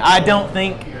funny. I don't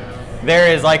think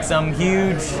there is like some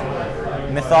huge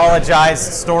mythologized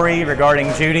story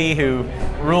regarding Judy who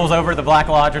rules over the Black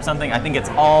Lodge or something. I think it's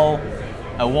all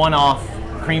a one-off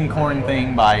cream corn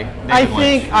thing by David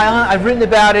Lynch. I've written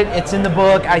about it. It's in the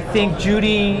book. I think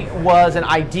Judy was an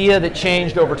idea that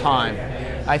changed over time.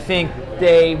 I think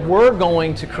they were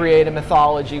going to create a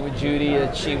mythology with Judy,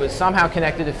 that she was somehow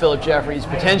connected to Philip Jeffries,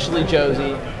 potentially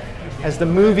Josie. As the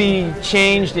movie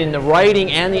changed in the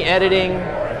writing and the editing,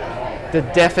 the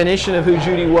definition of who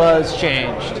Judy was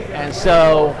changed. And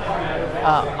so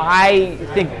I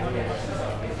think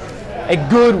a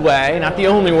good way, not the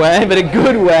only way, but a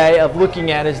good way of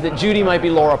looking at it is that Judy might be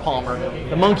Laura Palmer.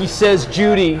 The monkey says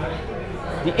Judy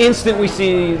the instant we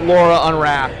see Laura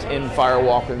unwrapped in Fire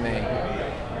Walk with Me.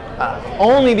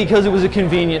 Only because it was a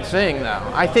convenient thing, though.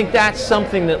 I think that's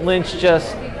something that Lynch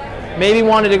just maybe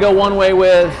wanted to go one way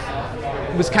with,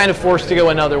 was kind of forced to go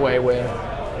another way with.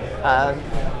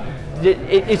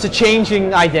 It's a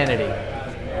changing identity.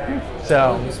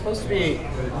 So it was supposed to be.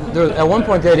 At one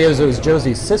point, the idea was it was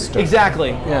Josie's sister. Exactly.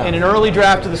 Yeah. In an early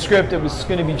draft of the script, it was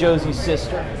going to be Josie's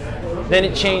sister. Then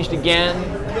it changed again.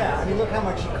 Yeah, I mean, look how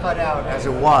much he cut out as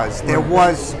it was. There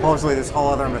was supposedly this whole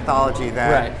other mythology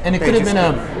that. Right, and it could have been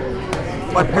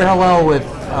a parallel with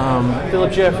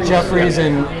Philip Jeffries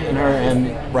and her,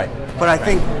 and right. But I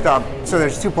think so.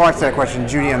 There's two parts to that question: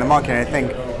 Judy and the monkey. And I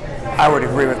think I would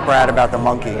agree with Brad about the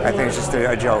monkey. I think it's just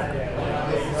a joke.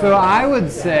 So I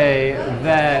would say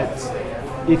that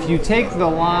if you take the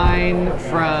line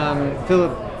from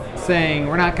Philip saying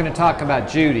we're not going to talk about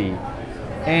Judy,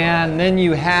 and then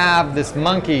you have this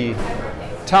monkey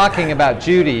talking about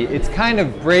Judy, it's kind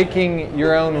of breaking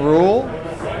your own rule.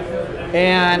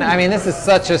 And I mean, this is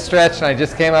such a stretch, and I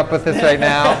just came up with this right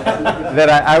now, that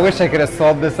I wish I could have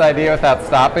sold this idea without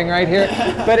stopping right here.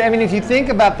 But I mean, if you think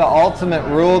about the ultimate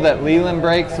rule that Leland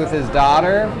breaks with his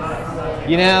daughter,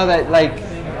 you know, that like,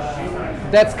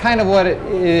 that's kind of what it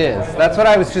is. That's what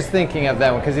I was just thinking of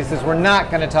that one, because he says, we're not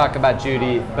going to talk about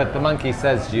Judy, but the monkey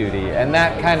says Judy. And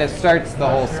that kind of starts the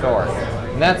whole story.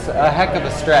 And that's a heck of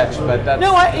a stretch, but that's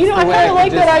I kind of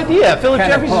like that idea. Philip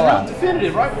Jeffries is real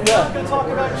definitive, right? We're not going to talk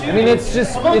about Judy. I mean, it's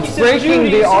just, it's breaking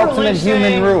the ultimate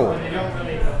human rule.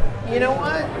 You know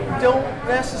what? Don't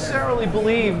necessarily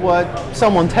believe what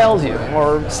someone tells you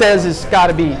or says has got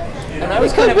to be. And I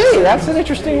was could be. That's an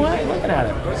interesting way of looking at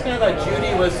it. I was kind of like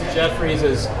Judy was to Jeffries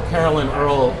as Carolyn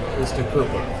Earl is to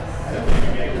Cooper.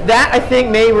 That I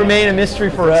think may remain a mystery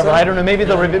forever. I don't know.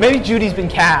 Maybe Judy's been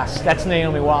cast. That's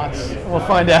Naomi Watts. We'll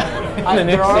find out.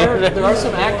 There are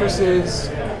some actresses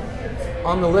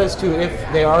on the list who, if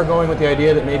they are going with the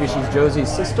idea that maybe she's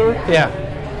Josie's sister,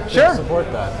 sure, support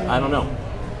that. I don't know.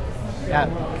 Yeah.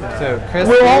 So Chris,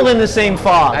 we're all in the same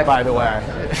fog, by the way.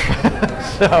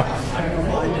 So.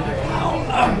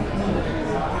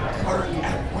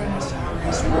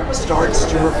 Starts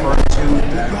to refer to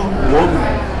the young woman.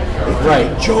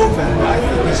 Right. Joven, I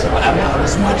think, is about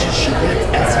as much as he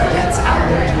gets out.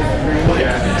 But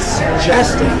he's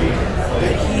suggesting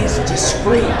that he's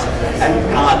discreet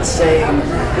and not saying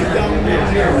the young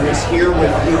man is here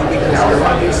with you because you're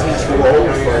obviously too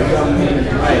old for a young man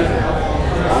to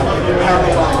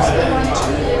paralyze them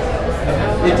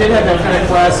too. It did have that kind of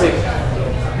classic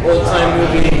old-time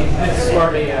movie,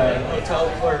 smarmy hotel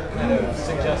clerk kind of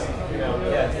suggesting.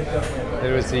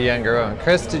 It was the younger one.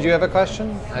 Chris, did you have a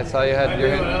question? I saw you had your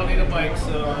hand. I don't need a mic,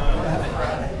 so.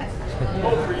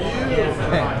 For you.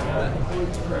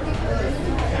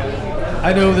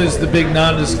 I know there's the big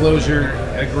non-disclosure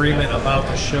agreement about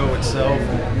the show itself,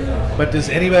 but does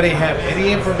anybody have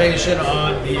any information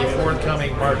on the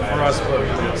forthcoming Mark Frost book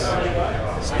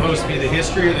that's supposed to be the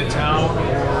history of the town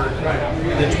or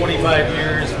the 25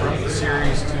 years from the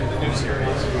series to the new series?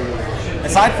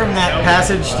 Aside from that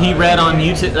passage he read on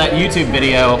YouTube, that YouTube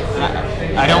video,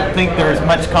 I don't think there's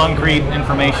much concrete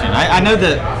information. I know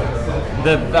that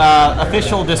the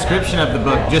official description of the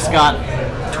book just got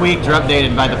tweaked or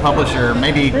updated by the publisher,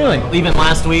 maybe even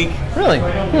last week. Really?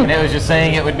 And it was just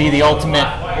saying it would be the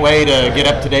ultimate way to get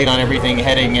up to date on everything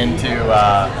heading into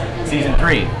season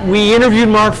 3. We interviewed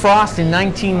Mark Frost in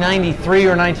 1993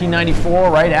 or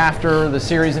 1994, right after the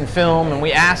series and film, and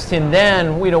we asked him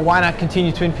then, why not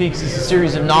continue Twin Peaks as a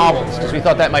series of novels? Because we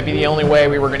thought that might be the only way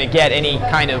we were going to get any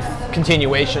kind of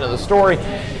continuation of the story.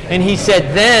 And he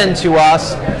said then to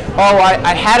us,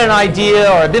 I had an idea,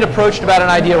 or I've been approached about an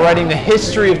idea of writing the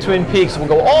history of Twin Peaks. We'll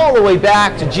go all the way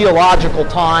back to geological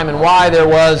time and why there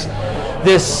was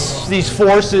these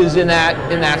forces in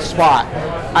that spot.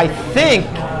 I think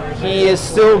he is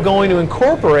still going to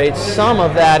incorporate some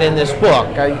of that in this book.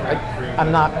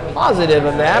 I'm not positive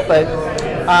of that, but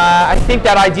I think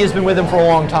that idea has been with him for a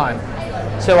long time.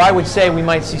 So I would say we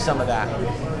might see some of that.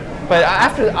 But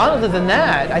other than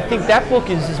that, I think that book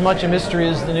is as much a mystery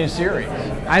as the new series.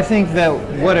 I think that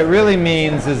what it really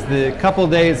means is the couple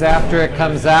days after it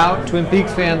comes out, Twin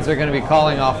Peaks fans are going to be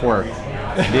calling off work.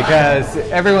 because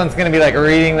everyone's going to be like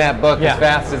reading that book as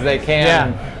fast as they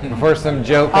can before some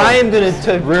joke. I am going to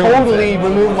totally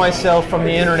remove myself from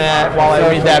the internet while I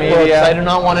read that book. I do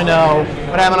not want to know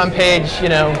what happened on page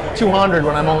 200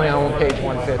 when I'm only on page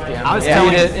 150. I was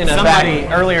telling somebody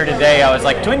earlier today, I was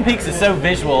like, Twin Peaks is so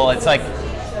visual. It's like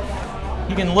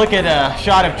you can look at a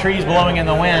shot of trees blowing in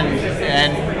the wind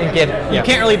and get it. You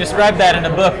can't really describe that in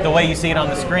a book the way you see it on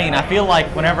the screen. I feel like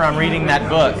whenever I'm reading that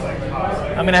book,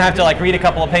 I'm going to have to like read a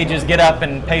couple of pages, get up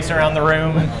and pace around the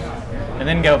room, and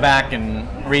then go back and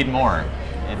read more.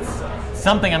 It's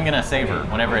something I'm going to savor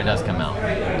whenever it does come out.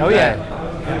 Oh, yeah.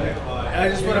 I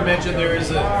just want to mention there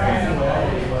is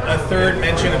a third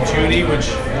mention of Judy, which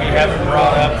we haven't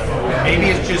brought up. Maybe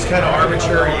it's just kind of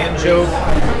arbitrary in-joke,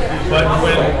 but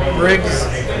when Briggs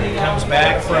comes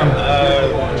back from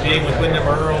being with Linda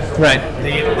Merle, right?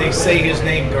 They say his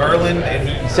name Garland, and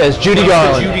he says Judy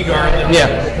Garland. Judy Garland. Yeah.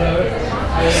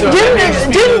 So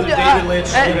David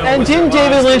Lynch, didn't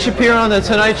David Lynch appear on the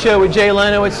Tonight Show with Jay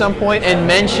Leno at some point and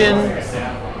mention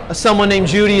someone named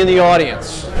Judy in the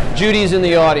audience? Judy's in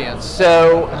the audience.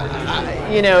 So,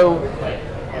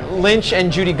 Lynch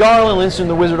and Judy Garland, Lynch and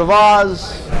the Wizard of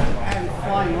Oz. And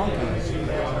Flying Monkeys.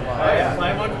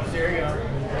 Flying Monkeys, there you go.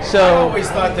 So, I always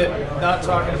thought that not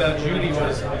talking about Judy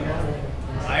was,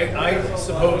 I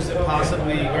suppose that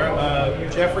possibly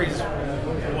Jeffries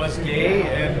was gay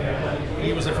and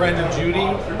he was a friend of Judy,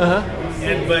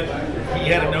 but he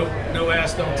had a no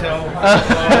ask, don't tell.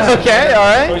 Okay, all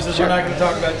right. So he says, we're not going to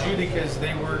talk about Judy because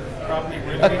they were probably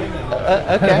riveting.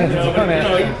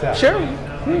 Okay. Sure.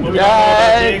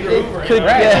 It could,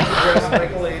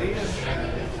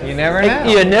 You never know.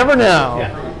 You never know.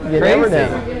 You never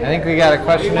know. I think we got a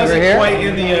question over here. It wasn't quite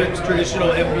in the traditional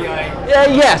FBI.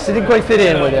 Yes, it didn't quite fit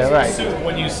in with it, right? Suit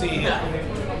when you see him.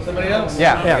 Somebody else?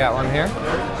 Yeah, we got one here.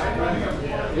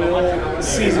 Will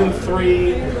season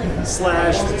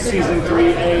 3/season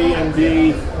 3A and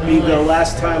B be the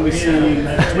last time we see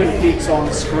Twin Peaks on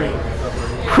the screen?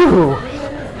 Whew.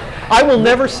 I will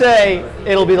never say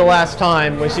it'll be the last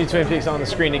time we see Twin Peaks on the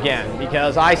screen again,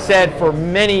 because I said for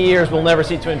many years we'll never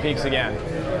see Twin Peaks again.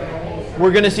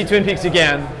 We're going to see Twin Peaks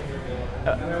again.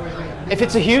 If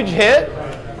it's a huge hit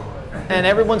and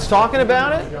everyone's talking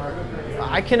about it,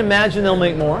 I can imagine they'll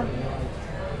make more.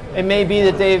 It may be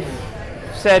that they've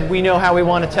said we know how we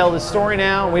want to tell this story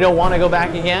now. We don't want to go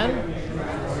back again.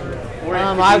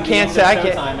 I can't say. I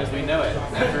can't. Showtime as we know it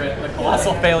after the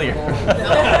colossal failure.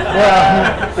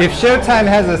 Well, if Showtime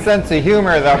has a sense of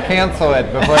humor, they'll cancel it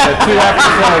before the 2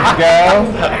 episodes go.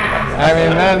 I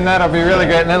mean, then that'll be really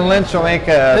great. And then Lynch will make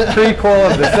a prequel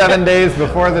of the 7 days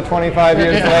before the 25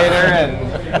 years later, and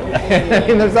I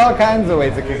mean, there's all kinds of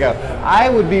ways it could go. I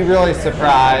would be really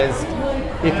surprised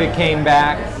if it came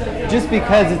back, just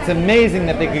because it's amazing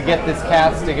that they could get this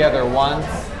cast together once.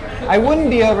 I wouldn't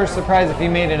be over surprised if he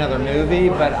made another movie,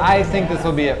 but I think this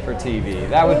will be it for TV.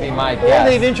 That would be my guess. Or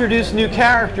they've introduced new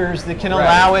characters that can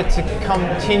allow it to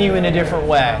continue in a different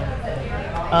way.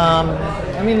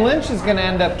 I mean, Lynch is going to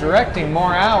end up directing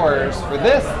more hours for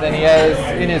this than he has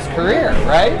in his career,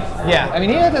 right? Yeah. I mean,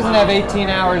 he doesn't have 18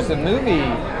 hours of movie.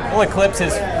 Will eclipse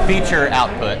his feature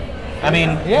output. I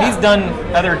mean, he's done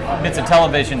other bits of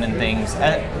television and things.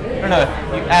 I don't know if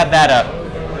you add that up.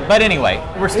 But anyway,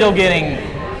 we're still getting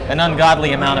an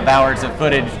ungodly amount of hours of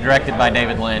footage directed by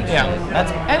David Lynch. Yeah.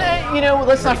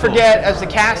 Let's not forget, as the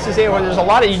cast is there, there's a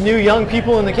lot of new young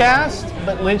people in the cast,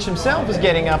 but Lynch himself is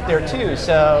getting up there too.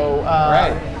 So,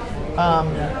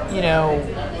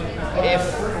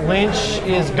 if Lynch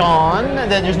is gone,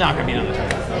 then there's not going to be another time.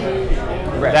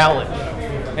 Without Lynch.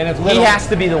 And if he has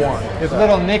to be the one. If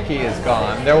Little Nicky is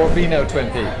gone, there will be no Twin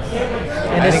Peaks.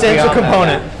 An essential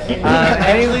component.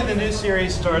 Actually, the new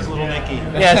series stars Little Nicky.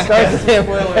 Yeah, it stars with him.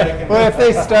 Well, if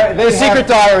they start... The Secret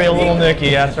Diary of Little Nicky,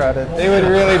 that's right. They would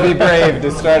really be brave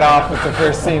to start off with the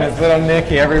first scene as Little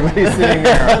Nicky. Everybody's sitting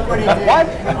there. Look what he did. What?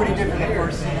 Look what he did for the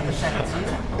first scene of the second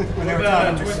season. When they were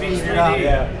telling him to speed it up.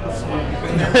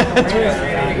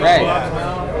 Right.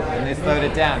 And they slowed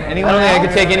it down. Anyone I don't think I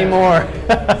could take any more.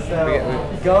 So,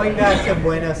 going back to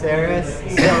Buenos Aires,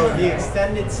 so the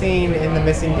extended scene in The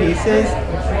Missing Pieces,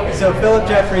 so Philip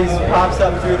Jeffries pops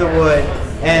up through the wood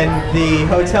and the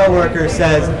hotel worker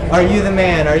says, "Are you the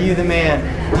man? Are you the man?"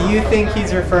 Do you think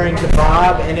he's referring to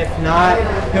Bob? And if not,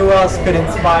 who else could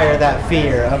inspire that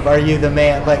fear of "Are you the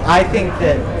man"? Like, I think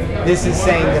that this is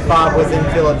saying that Bob was in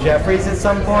Philip Jeffries at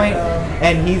some point,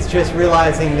 and he's just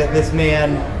realizing that this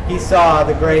man, he saw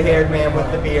the gray-haired man with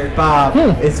the beard, Bob,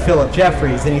 is Philip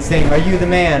Jeffries, and he's saying, "Are you the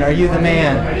man? Are you the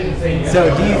man?" So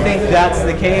do you think that's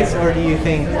the case, or do you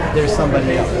think there's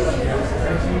somebody else?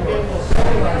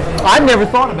 I've never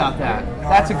thought about that.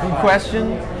 That's a good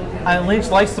question. Lynch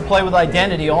likes to play with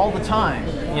identity all the time,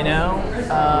 you know?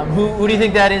 Who do you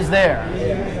think that is there?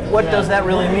 What does that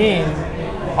really mean?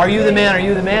 Are you the man? Are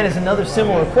you the man is another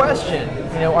similar question.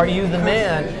 You know, are you the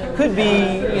man? Could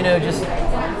be, you know, just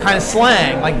kind of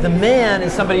slang. Like the man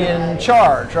is somebody in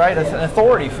charge, right? An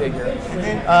authority figure.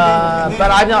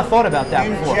 But I've not thought about that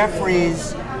before.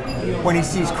 Jeffries, when he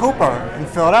sees Cooper in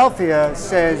Philadelphia,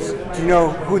 says, "Do you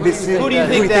know who this is? Who do you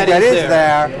think that is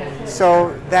there?"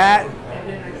 So that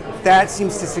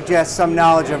seems to suggest some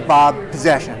knowledge of Bob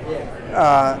possession.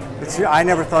 I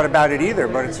never thought about it either,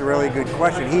 but it's a really good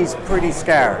question. He's pretty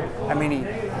scared. I mean,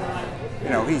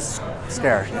 he's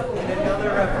scared. Another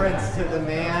reference to the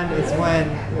man is when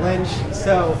Lynch,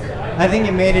 so I think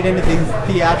it made it into the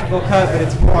theatrical cut, but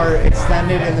it's more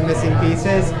extended in the missing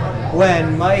pieces.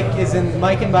 When Mike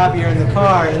and Bobby are in the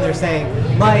car and they're saying,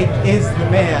 Mike is the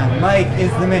man, Mike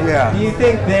is the man. Yeah. Do you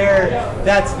think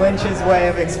that's Lynch's way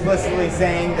of explicitly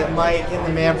saying that Mike and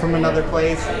the man from another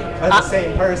place are the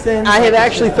same person? I have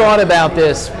actually thought about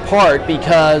this part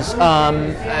because,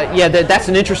 that's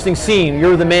an interesting scene.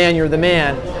 You're the man, you're the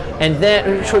man. And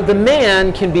then the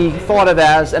man can be thought of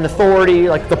as an authority,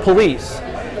 like the police.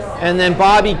 And then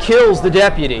Bobby kills the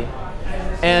deputy.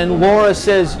 And Laura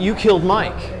says, you killed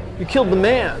Mike. You killed the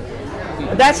man.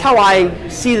 That's how I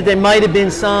see that there might have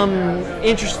been some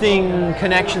interesting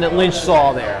connection that Lynch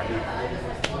saw there.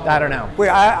 I don't know. Wait,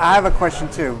 I have a question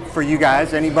too for you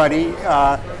guys. Anybody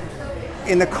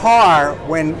in the car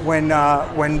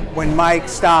when Mike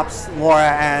stops Laura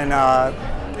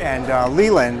and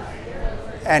Leland,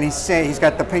 and he's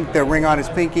got the ring on his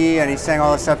pinky, and he's saying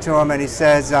all this stuff to him, and he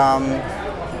says,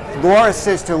 Laura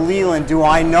says to Leland, "Do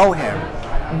I know him?"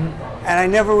 Mm-hmm. And I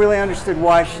never really understood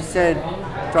why she said,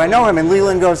 "Do I know him?" And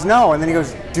Leland goes, "No." And then he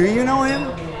goes, "Do you know him?"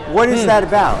 What is that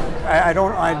about?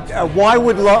 Why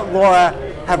would Laura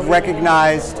have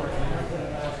recognized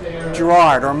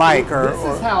Gerard or Mike?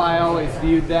 This is how I always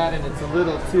viewed that, and it's a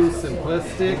little too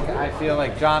simplistic. I feel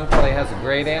like John probably has a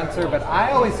great answer, but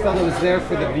I always felt it was there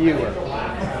for the viewer.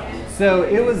 So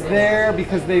it was there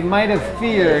because they might have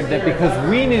feared that because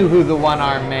we knew who the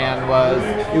one-armed man was,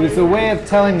 it was a way of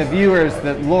telling the viewers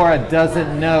that Laura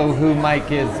doesn't know who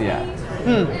Mike is yet.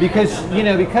 Because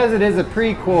it is a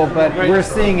prequel, but we're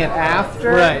seeing it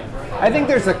after. Right. I think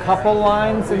there's a couple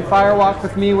lines in Fire Walk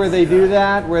with Me where they do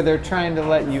that, where they're trying to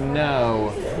let you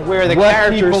know where the what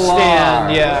characters people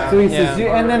stand. are. Yeah. So he says,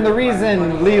 and then the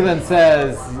reason Leland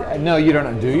says, "No, you don't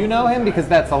know. Do you know him?" Because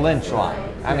that's a Lynch line.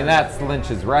 I mean, that's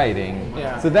Lynch's writing.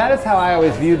 Yeah. So that is how I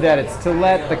always viewed that. It's to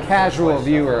let the casual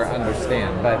viewer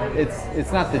understand, but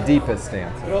it's not the deepest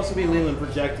answer. It could also be Leland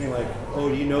projecting like, "Oh,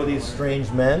 do you know these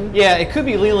strange men?" Yeah, it could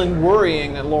be Leland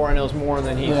worrying that Laura knows more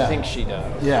than he thinks she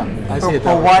does. Yeah, I see it.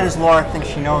 But why does Laura think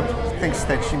she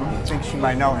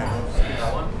might know him?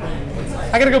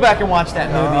 I gotta go back and watch that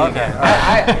movie again.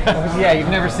 Yeah, you've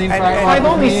never seen Fire Walk I've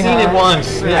with only Me, seen huh? it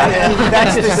once. Yeah.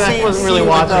 That's the I same wasn't really scene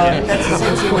watching it. That's the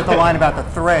same scene with the line about the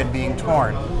thread being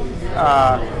torn.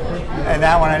 And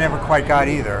that one I never quite got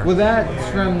either. Well, that's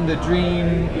from the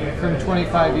dream from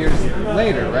 25 years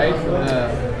later, right? From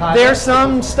the pilot? There's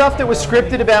some stuff that was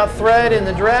scripted about thread in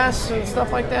the dress and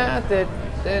stuff like that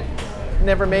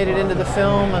never made it into the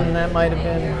film, and that might have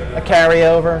been a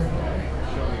carryover.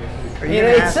 Are you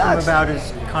going to ask him about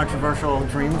his controversial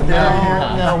dream theory?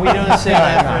 No, we don't say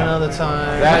that for another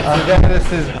time. That's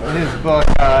his book.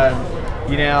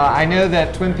 I know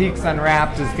that Twin Peaks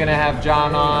Unwrapped is going to have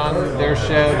John on their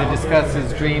show to discuss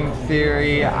his dream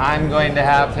theory. I'm going to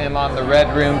have him on the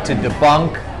Red Room to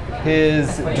debunk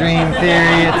his dream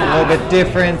theory. It's a little bit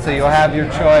different, so you'll have your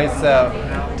choice. So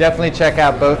definitely check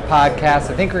out both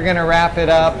podcasts. I think we're going to wrap it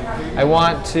up. I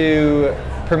want to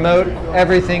promote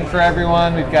everything for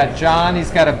everyone. We've got John.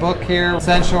 He's got a book here,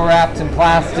 Essential Wrapped in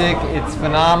Plastic. It's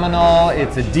phenomenal.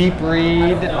 It's a deep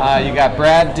read. You got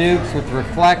Brad Dukes with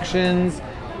Reflections.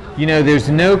 There's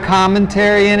no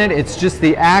commentary in it. It's just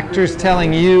the actors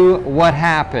telling you what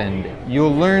happened.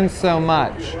 You'll learn so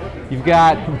much. You've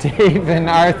got Dave and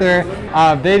Arthur.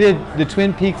 They did the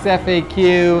Twin Peaks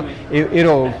FAQ.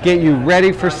 It'll get you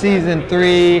ready for season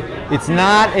 3. It's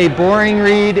not a boring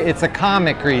read. It's a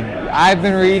comic read. I've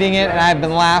been reading it and I've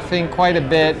been laughing quite a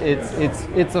bit.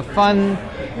 It's a fun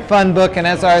book, and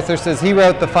as Arthur says, he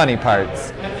wrote the funny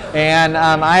parts. And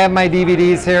I have my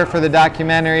DVDs here for the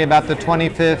documentary about the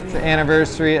 25th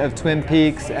anniversary of Twin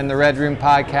Peaks and the Red Room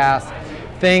podcast.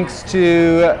 Thanks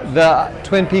to the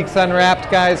Twin Peaks Unwrapped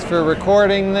guys for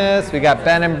recording this. We got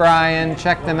Ben and Brian.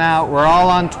 Check them out. We're all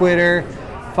on Twitter.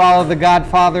 Follow the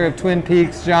godfather of Twin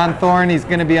Peaks, John Thorne. He's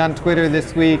going to be on Twitter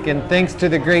this week. And thanks to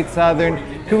the Great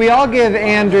Southern. Could we all give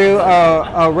Andrew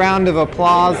a round of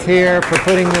applause here for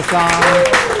putting this on?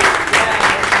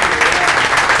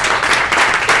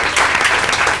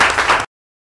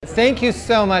 Thank you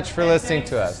so much for listening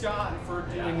to us.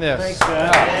 This.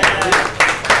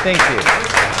 Thank you.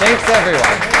 Thanks, everyone.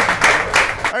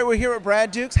 All right, we're here with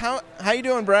Brad Dukes. How you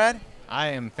doing, Brad? I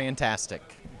am fantastic.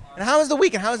 And how was the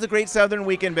weekend? How has the Great Southern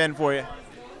weekend been for you?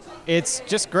 It's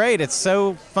just great. It's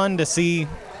so fun to see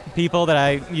people that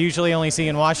I usually only see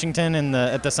in Washington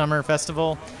at the summer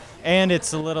festival, and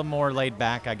it's a little more laid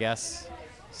back, I guess.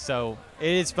 So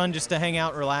it is fun just to hang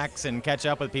out, relax, and catch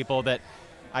up with people that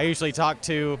I usually talk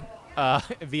to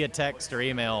via text or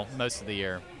email most of the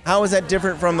year. How is that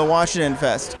different from the Washington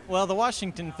Fest? Well, the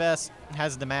Washington Fest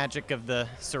has the magic of the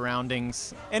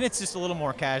surroundings, and it's just a little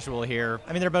more casual here.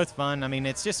 I mean, they're both fun. I mean,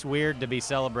 it's just weird to be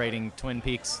celebrating Twin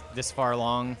Peaks this far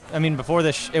along. I mean, before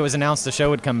it was announced the show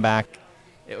would come back,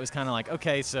 it was kind of like,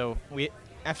 okay, so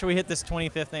after we hit this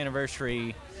 25th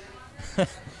anniversary,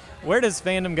 where does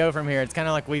fandom go from here? It's kind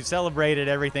of like we've celebrated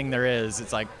everything there is.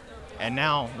 It's like, and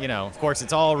now, of course,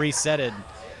 it's all resetted,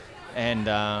 and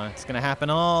it's going to happen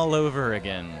all over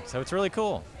again. So it's really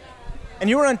cool. And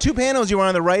you were on two panels. You were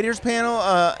on the writers panel,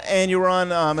 and you were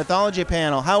on mythology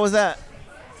panel. How was that?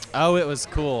 Oh, it was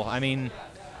cool. I mean,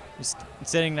 just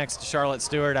sitting next to Charlotte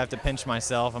Stewart, I have to pinch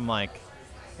myself. I'm like,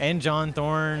 and John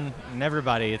Thorne and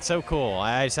everybody. It's so cool.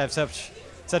 I just have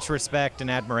such respect and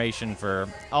admiration for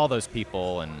all those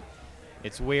people, and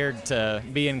it's weird to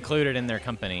be included in their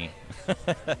company.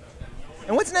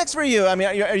 And what's next for you? I mean,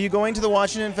 are you going to the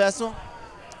Washington Festival?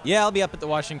 Yeah, I'll be up at the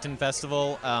Washington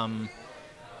Festival.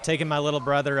 Taking my little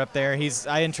brother up there.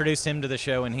 I introduced him to the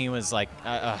show when he was like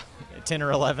 10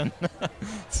 or 11.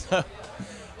 So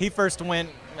he first went,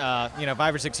 5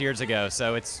 or 6 years ago.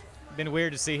 So it's been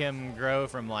weird to see him grow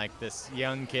from like this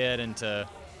young kid into,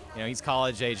 he's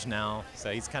college age now.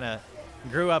 So he's kind of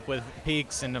grew up with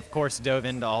Peaks and of course dove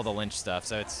into all the Lynch stuff.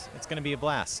 So it's going to be a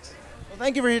blast. Well,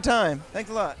 thank you for your time.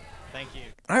 Thanks a lot. Thank you.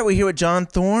 All right, we're here with John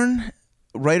Thorne,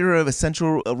 writer of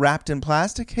Essential Wrapped in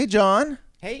Plastic. Hey, John.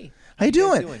 Hey. How you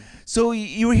doing? So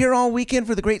you were here all weekend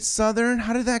for the Great Southern.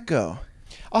 How did that go?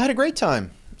 I had a great time.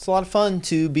 It's a lot of fun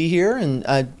to be here, and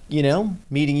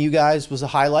meeting you guys was a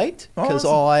highlight because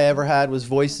all I ever had was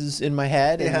voices in my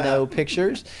head and no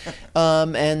pictures.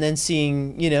 And then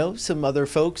seeing some other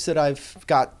folks that I've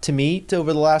got to meet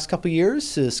over the last couple of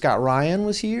years. Scott Ryan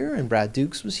was here, and Brad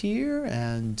Dukes was here,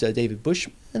 and David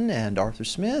Bushman and Arthur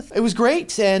Smith. It was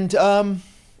great, and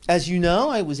as you know,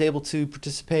 I was able to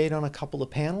participate on a couple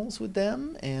of panels with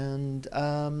them, and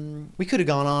we could have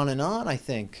gone on and on, I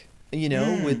think,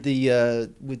 with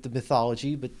the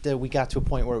mythology, but we got to a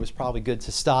point where it was probably good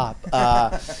to stop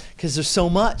because there's so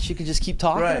much. You can just keep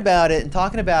talking about it and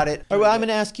talking about it. All right, well, I'm going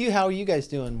to ask you, how are you guys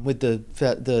doing with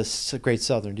the Great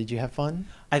Southern? Did you have fun?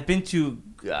 I've been to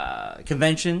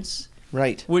conventions.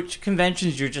 Right. Which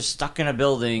conventions you're just stuck in a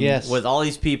building with all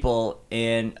these people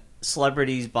and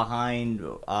celebrities behind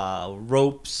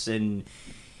ropes and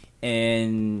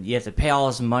you have to pay all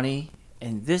this money,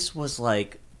 and this was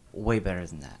like way better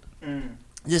than that.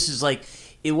 This is like,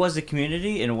 it was a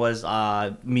community, and it was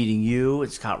meeting you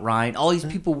and Scott Ryan, all these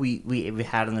people we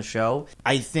had on the show.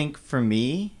 I think for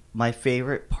me, my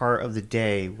favorite part of the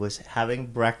day was having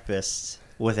breakfast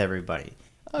with everybody.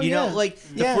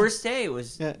 The first day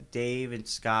was Dave and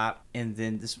Scott, and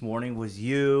then this morning was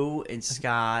you and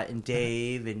Scott and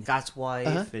Dave and Scott's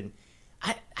wife, and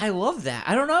I love that.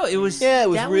 I don't know. It was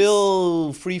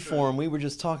real freeform. We were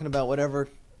just talking about whatever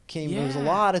came. There was a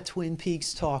lot of Twin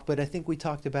Peaks talk, but I think we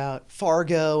talked about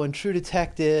Fargo and True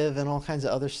Detective and all kinds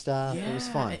of other stuff. It was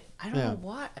fun. I don't know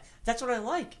why. That's what I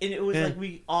like, and it was like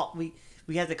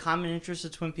we had the common interest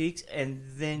of Twin Peaks, and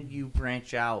then you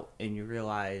branch out and you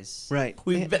realize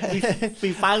we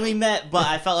finally met, but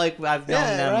I felt like I've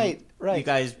known them, you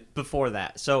guys, before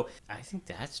that. So I think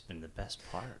that's been the best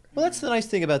part. Well, that's the nice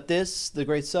thing about the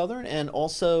Great Southern, and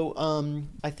also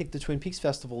I think the Twin Peaks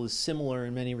Festival is similar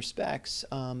in many respects.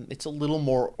 It's a little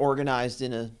more organized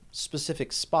in a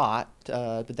specific spot,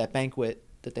 but that banquet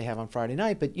that they have on Friday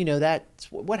night, but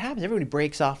that's what happens. Everybody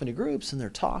breaks off into groups and they're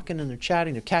talking and they're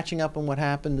chatting, they're catching up on what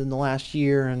happened in the last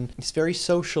year, and it's very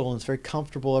social and it's very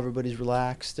comfortable. Everybody's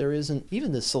relaxed. There isn't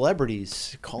even the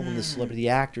celebrities, call them the celebrity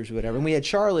actors or whatever. And we had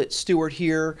Charlotte Stewart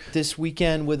here this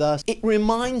weekend with us. It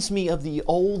reminds me of the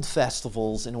old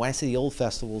festivals, and when I say the old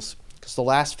festivals, because the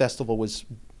last festival was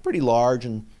pretty large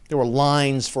and there were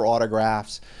lines for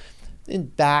autographs.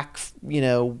 And back,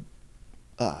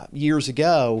 years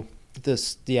ago,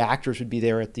 the actors would be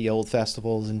there at the old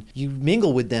festivals, and you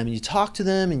mingle with them and you talk to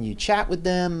them and you chat with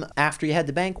them after you had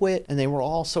the banquet, and they were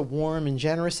all so warm and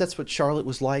generous. That's what Charlotte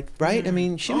was like, right? I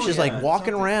mean, she was just like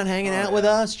walking around, hanging out with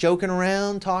us, joking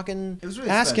around, talking, really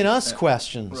asking special. us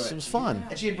questions. Right. It was fun.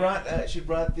 And she brought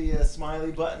the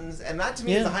smiley buttons, and that to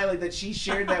me is a highlight that she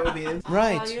shared that with me.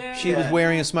 Right. She was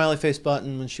wearing a smiley face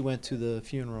button when she went to the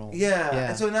funeral. Yeah.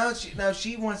 And so now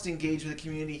she wants to engage with the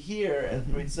community here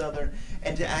at Reed Southern,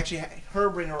 and to actually her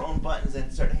bring her own buttons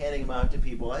and start handing them out to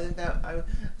people. I think that I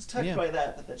was touched by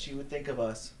that she would think of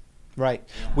us. Right.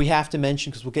 We have to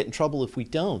mention, because we'll get in trouble if we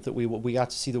don't, that we got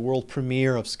to see the world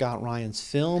premiere of Scott Ryan's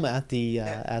film at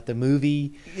the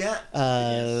movie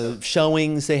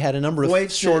showings. They had a number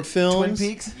of short films.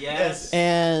 Twin Peaks. Yes.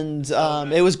 And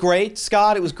it was great,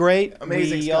 Scott. It was great.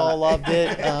 Amazing. We Scott. all loved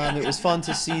it. It was fun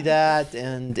to see that,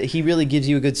 and he really gives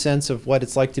you a good sense of what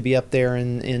it's like to be up there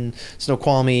in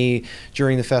Snoqualmie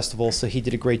during the festival. So he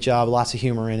did a great job. Lots of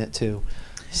humor in it too.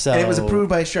 So, and it was approved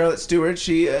by Charlotte Stewart.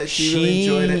 She really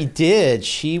enjoyed it. She did.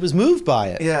 She was moved by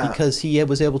it because he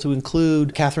was able to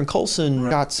include Catherine Coulson.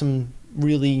 Got some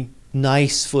really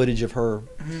nice footage of her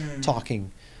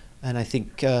talking, and I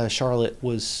think Charlotte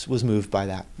was moved by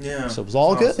that. Yeah. So it was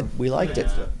all Awesome. good. We liked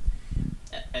it.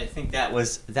 I think that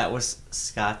was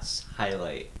Scott's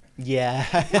highlight. Yeah.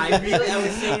 I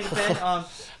was saying that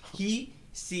he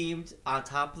seemed on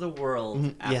top of the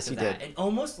world after Yes, he that, did. and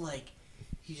almost like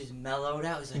he just mellowed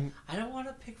out. He's like, I don't want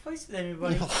to pick fights with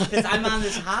anybody because I'm on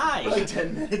this high. For like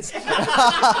 10 minutes.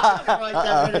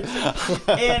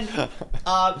 And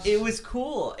it was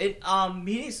cool.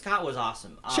 Meeting Scott was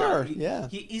awesome. Sure,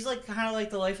 He's like kind of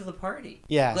like the life of the party.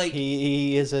 Yeah, like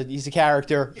he's a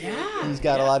character. Yeah, he's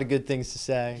got a lot of good things to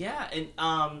say. Yeah,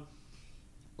 and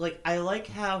like I like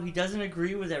how he doesn't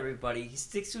agree with everybody. He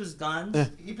sticks to his guns.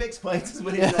 He picks fights is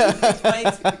what he does. He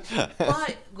picks fights.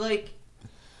 But like.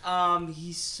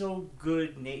 He's so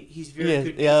good. He's very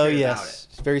good natured Oh about yes,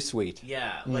 it. It's very sweet.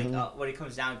 Yeah, like when it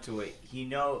comes down to it, he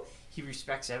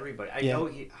respects everybody. I know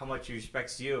how much he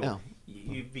respects you. Oh.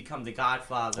 You've become the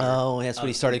godfather. Oh, that's what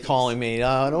he started calling me.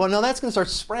 No, that's going to start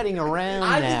spreading around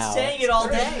I've now. been saying it all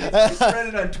day. Spread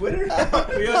it on Twitter.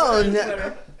 Oh,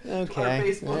 no.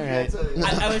 Okay. Facebook. All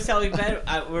right. I was telling Ben,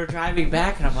 we're driving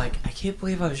back, and I'm like, I can't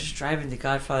believe I was just driving the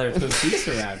Godfather of Twin Peaks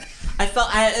around. I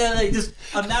felt I had like this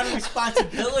amount of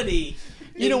responsibility.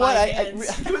 You know what? He was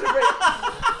afraid.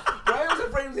 Brian was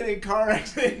afraid he was going to get a car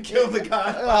accident and kill the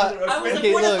Godfather. I was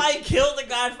like, what if I killed the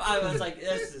Godfather? I was like,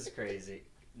 this is crazy.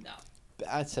 No.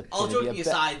 That's a All joking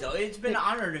aside, though, it's been an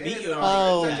honor to meet you.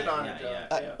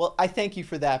 Well, I thank you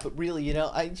for that, but really,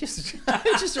 I'm just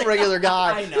a regular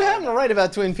guy. I know. You're having to write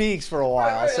about Twin Peaks for a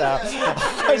while, so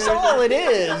that's all it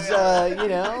is.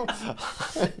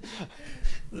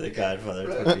 The Godfather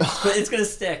of Twin Peaks. But it's gonna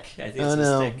stick. I think it's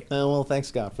gonna stick. Oh, well,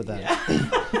 thanks God for that.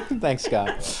 Thanks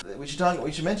God. We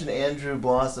should mention Andrew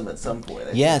Blossom at some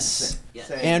point. Yes.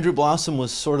 Andrew Blossom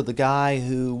was sort of the guy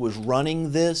who was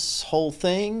running this whole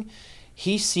thing.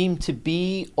 He seemed to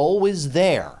be always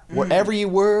there. Wherever you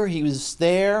were, he was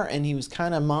there, and he was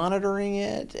kind of monitoring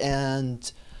it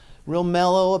and real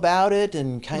mellow about it,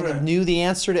 and kind of knew the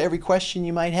answer to every question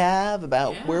you might have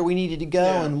about where we needed to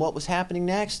go and what was happening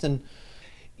next. And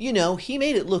he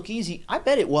made it look easy. I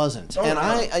bet it wasn't.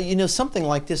 I something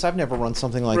like this, I've never run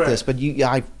something like this, but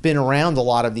I've been around a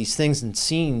lot of these things and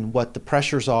seen what the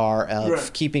pressures are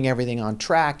of keeping everything on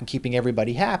track and keeping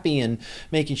everybody happy and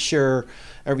making sure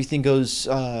everything goes,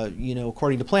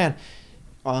 according to plan.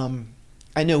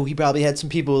 I know he probably had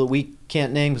some people that we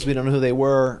can't name because we don't know who they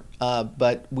were,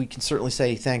 but we can certainly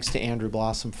say thanks to Andrew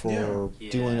Blossom for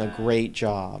doing a great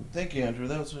job. Thank you, Andrew.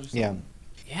 That was just Yeah,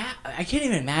 I can't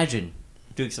even imagine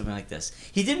doing something like this.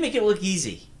 He didn't make it look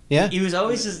easy. Yeah. He was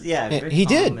always just, very he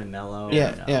calm did. and mellow.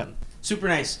 Yeah, and, super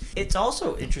nice. It's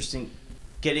also interesting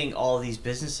getting all these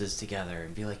businesses together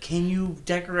and be like, can you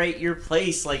decorate your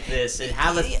place like this and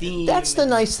have a theme? That's the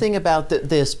nice thing about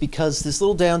this, because this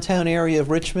little downtown area of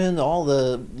Richmond, all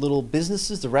the little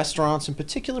businesses, the restaurants in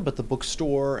particular, but the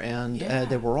bookstore, and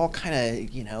they were all kind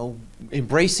of,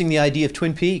 embracing the idea of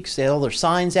Twin Peaks. They had all their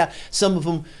signs out. Some of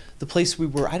them, the place we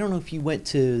were, I don't know if you went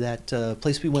to that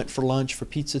place we went for lunch, for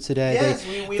pizza today. Yes,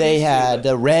 they had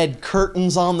red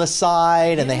curtains on the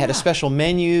side, and they had a special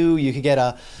menu. You could get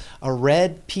a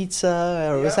red pizza,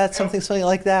 or was that something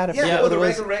like that? I forget what it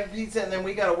was. A red pizza, and then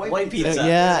we got a white pizza.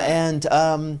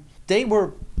 And they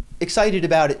were excited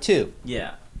about it too.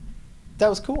 Yeah. That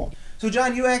was cool. So,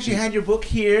 John, you actually had your book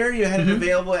here. You had it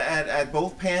available at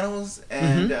both panels,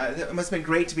 and it must have been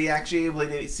great to be actually able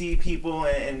to see people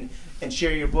and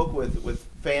share your book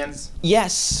with fans?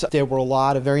 Yes, there were a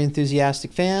lot of very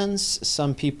enthusiastic fans.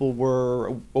 Some people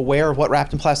were aware of what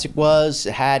Wrapped in Plastic was.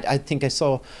 I think I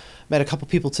met a couple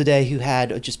people today who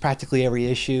had just practically every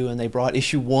issue, and they brought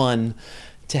issue 1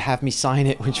 to have me sign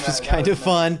it, which was kind of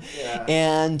fun. Yeah.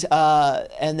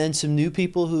 And then some new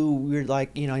people who were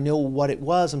like, I know what it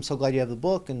was. I'm so glad you have the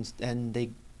book, and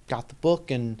they got the book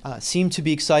and seemed to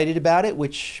be excited about it,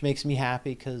 which makes me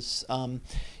happy because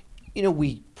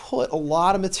we put a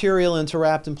lot of material into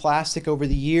Wrapped in Plastic over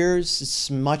the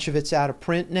years. Much of it's out of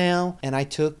print now, and I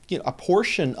took a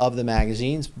portion of the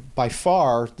magazines. By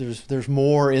far, there's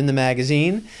more in the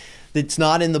magazine that's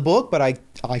not in the book, but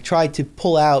I tried to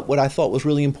pull out what I thought was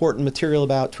really important material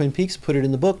about Twin Peaks, put it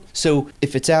in the book. So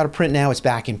if it's out of print now, it's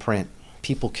back in print.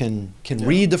 People can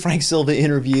read the Frank Silva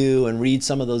interview and read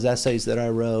some of those essays that I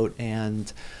wrote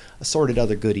and assorted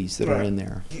other goodies that are in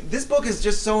there. This book is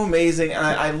just so amazing, and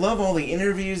I love all the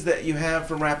interviews that you have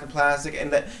from Wrapped in Plastic,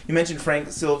 and that you mentioned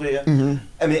Frank Silva. Mm-hmm.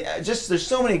 I mean, there's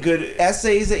so many good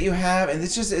essays that you have, and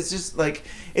it's just like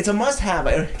it's a must-have.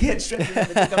 I can't stress it.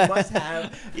 It's like a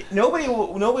must-have. Nobody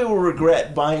will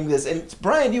regret buying this. And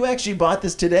Brian, you actually bought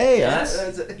this today.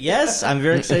 Yes, I'm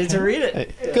very excited to read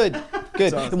it. Good.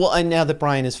 Awesome. Well, and now that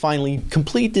Brian has finally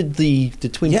completed the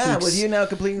Twin Peaks with you now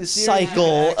completing the series,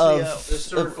 cycle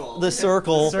the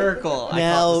circle.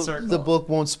 Now the the book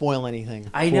won't spoil anything.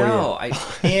 I know.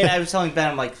 And I was telling Ben,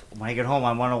 I'm like, when I get home,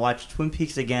 I want to watch Twin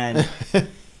Peaks again.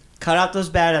 Cut out those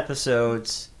bad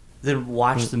episodes, then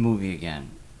watch the movie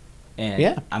again.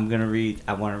 And I want to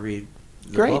read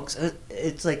the books.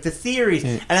 It's like the theories.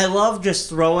 And I love just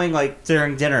throwing, like,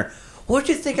 during dinner, what'd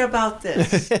you think about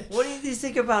this? What do you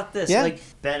think about this? Yeah. Like,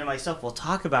 Ben and myself will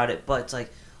talk about it, but it's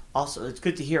like, also, it's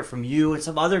good to hear from you and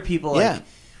some other people. Like,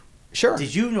 sure.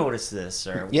 Did you notice this?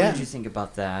 Or what did you think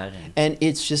about that? And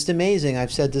it's just amazing.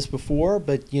 I've said this before,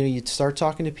 but, you start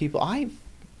talking to people. I've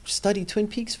studied Twin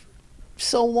Peaks for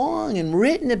so long and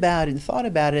written about it and thought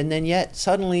about it, and then yet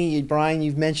suddenly, Brian,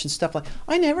 you've mentioned stuff like,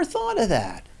 I never thought of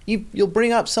that. You'll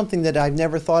bring up something that I've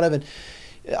never thought of, and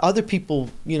other people,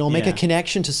 make a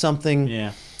connection to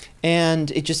something,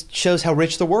 and it just shows how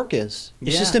rich the work is.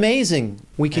 It's just amazing.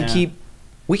 We can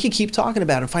keep talking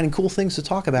about it and finding cool things to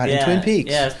talk about in Twin Peaks.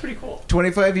 Yeah, it's pretty cool.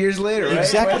 25 years later, right?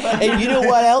 Exactly. And you know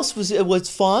what else was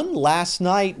fun? Last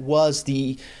night was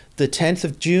the 10th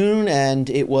of June, and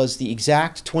it was the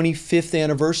exact 25th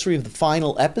anniversary of the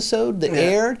final episode that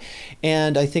aired.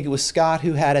 And I think it was Scott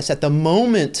who had us at the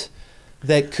moment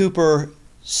that Cooper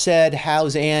said,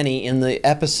 "How's Annie?" in the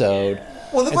episode.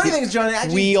 Well, the funny thing is, John,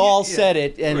 actually, we all said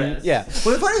it, and Well,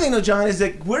 the funny thing, though, John, is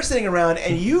that we're sitting around,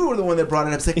 and you were the one that brought it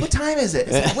up. It's like, what time is it?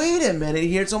 It's like, wait a minute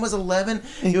here. It's almost 11.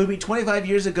 It would be 25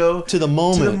 years ago. To the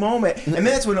moment. And then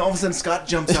that's when all of a sudden Scott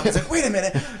jumps up. It's like, wait a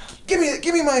minute. Give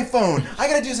me my phone. I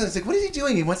got to do something. It's like, what is he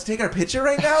doing? He wants to take our picture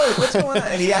right now? Like, what's going on?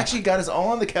 And he actually got us all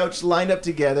on the couch lined up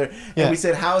together, and we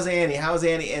said, how's Annie? How's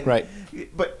Annie? And,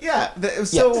 But, it was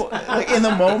so, like, in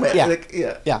the moment. Yeah,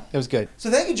 it was good.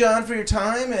 So thank you, John, for your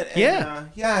time. And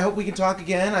I hope we can talk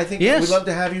again. I think we'd love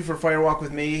to have you for Firewalk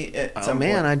with Me at some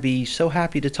point. I'd be so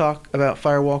happy to talk about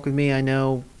Firewalk with Me. I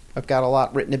know I've got a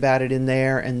lot written about it in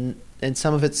there, and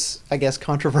some of it's, I guess,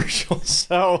 controversial.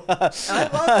 So I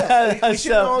love that. We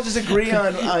should all just agree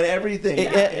on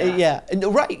everything.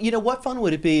 Right. What fun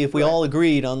would it be if we all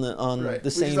agreed on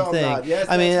the same thing? Yes,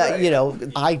 I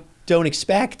mean, I don't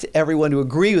expect everyone to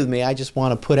agree with me. I just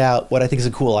want to put out what I think is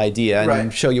a cool idea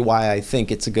and show you why I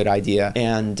think it's a good idea.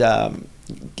 And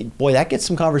boy, that gets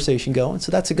some conversation going.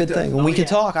 So that's a good thing. When we can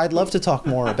talk, I'd love to talk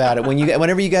more about it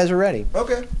whenever you guys are ready.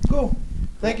 Okay, cool.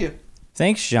 Thank you.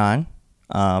 Thanks, John,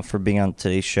 for being on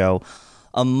today's show.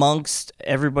 Amongst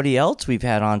everybody else we've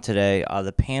had on today,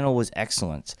 the panel was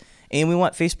excellent. And we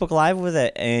went Facebook Live with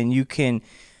it, and you can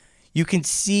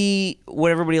see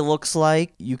what everybody looks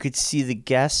like. You could see the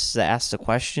guests that asked the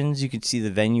questions. You could see the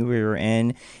venue we were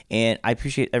in. And I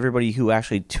appreciate everybody who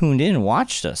actually tuned in and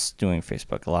watched us doing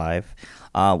Facebook Live.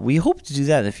 We hope to do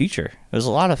that in the future. It was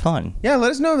a lot of fun. Yeah,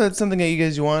 let us know if that's something that you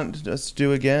guys want us to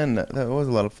do again. That was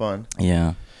a lot of fun.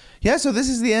 Yeah. Yeah, so this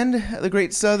is the end of the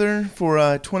Great Southern for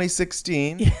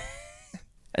 2016.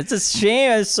 It's a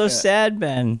shame. It's so sad,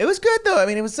 Ben. It was good, though. I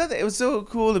mean, it was so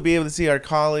cool to be able to see our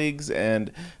colleagues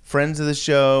and friends of the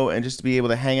show and just to be able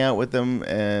to hang out with them.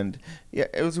 And,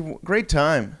 it was a great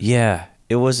time. Yeah,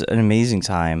 it was an amazing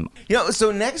time.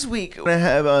 So next week, we're going to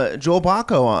have Joel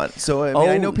Bacco on. So,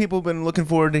 I know people have been looking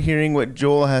forward to hearing what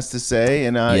Joel has to say.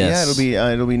 And,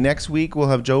 it'll be next week. We'll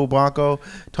have Joel Bacco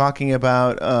talking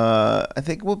about, I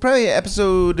think, probably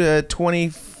episode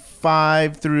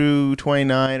 25 through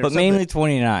 29 but mainly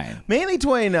 29. Mainly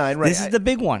 29, right. This is the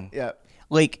big one. Yeah.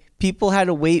 Like, people had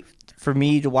to wait for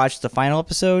me to watch the final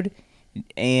episode.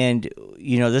 And,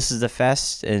 you know, this is the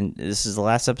fest, and this is the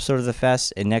last episode of the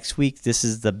fest, and next week, this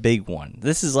is the big one.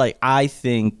 This is, like, I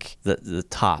think, the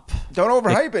top. Don't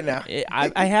overhype it now.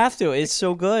 I have to. It's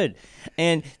so good.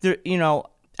 And, there, you know,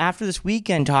 after this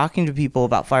weekend, talking to people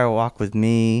about Fire Walk with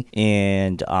Me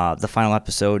and the final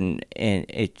episode, and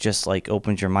it just, like,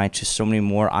 opens your mind to so many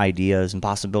more ideas and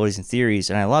possibilities and theories,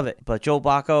 and I love it. But Joel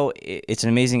Bacco, it's an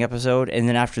amazing episode, and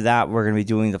then after that, we're going to be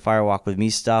doing the Fire Walk with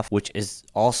Me stuff, which is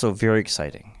also very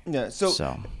exciting. Yeah,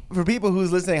 so for people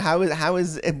who's listening, how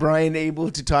is Brian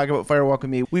able to talk about Fire Walk with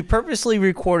Me? We purposely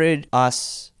recorded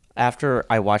us after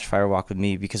I watched Fire Walk with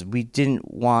Me because we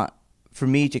didn't want for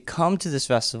me to come to this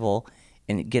festival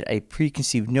and get a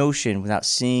preconceived notion without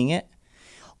seeing it.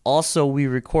 Also, we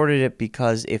recorded it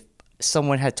because if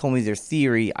someone had told me their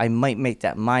theory, I might make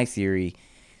that my theory,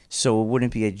 so it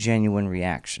wouldn't be a genuine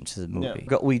reaction to the movie.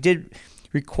 Yeah. We did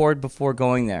record before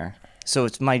going there, so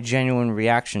it's my genuine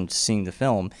reaction to seeing the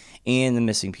film and the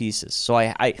missing pieces. So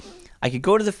I could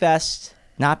go to the fest,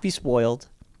 not be spoiled,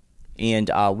 and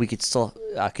we could still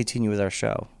continue with our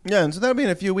show. Yeah, and so that'll be in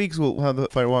a few weeks. We'll have the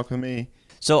Fire Walk with Me.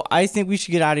 So I think we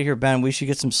should get out of here, Ben. We should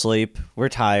get some sleep. We're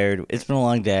tired. It's been a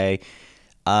long day.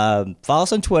 Follow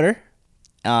us on Twitter.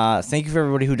 Thank you for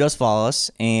everybody who does follow us.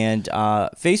 And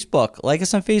Facebook. Like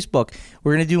us on Facebook.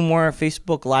 We're going to do more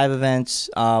Facebook live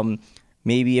events.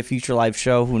 Maybe a future live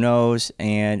show. Who knows?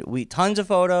 And tons of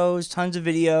photos, tons of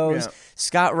videos. Yeah.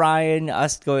 Scott Ryan,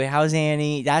 us going, how's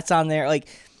Annie? That's on there. Like,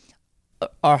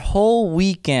 our whole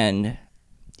weekend,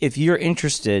 if you're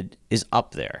interested, is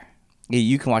up there.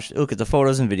 You can look at the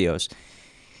photos and videos.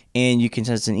 And you can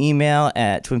send us an email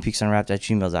at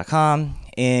twinpeaksunwrapped@gmail.com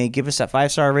and give us that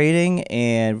 5-star rating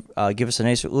and give us a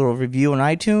nice little review on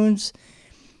iTunes.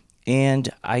 And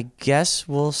I guess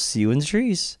we'll see you in the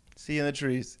trees. See you in the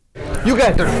trees. You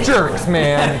guys are jerks,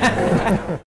 man.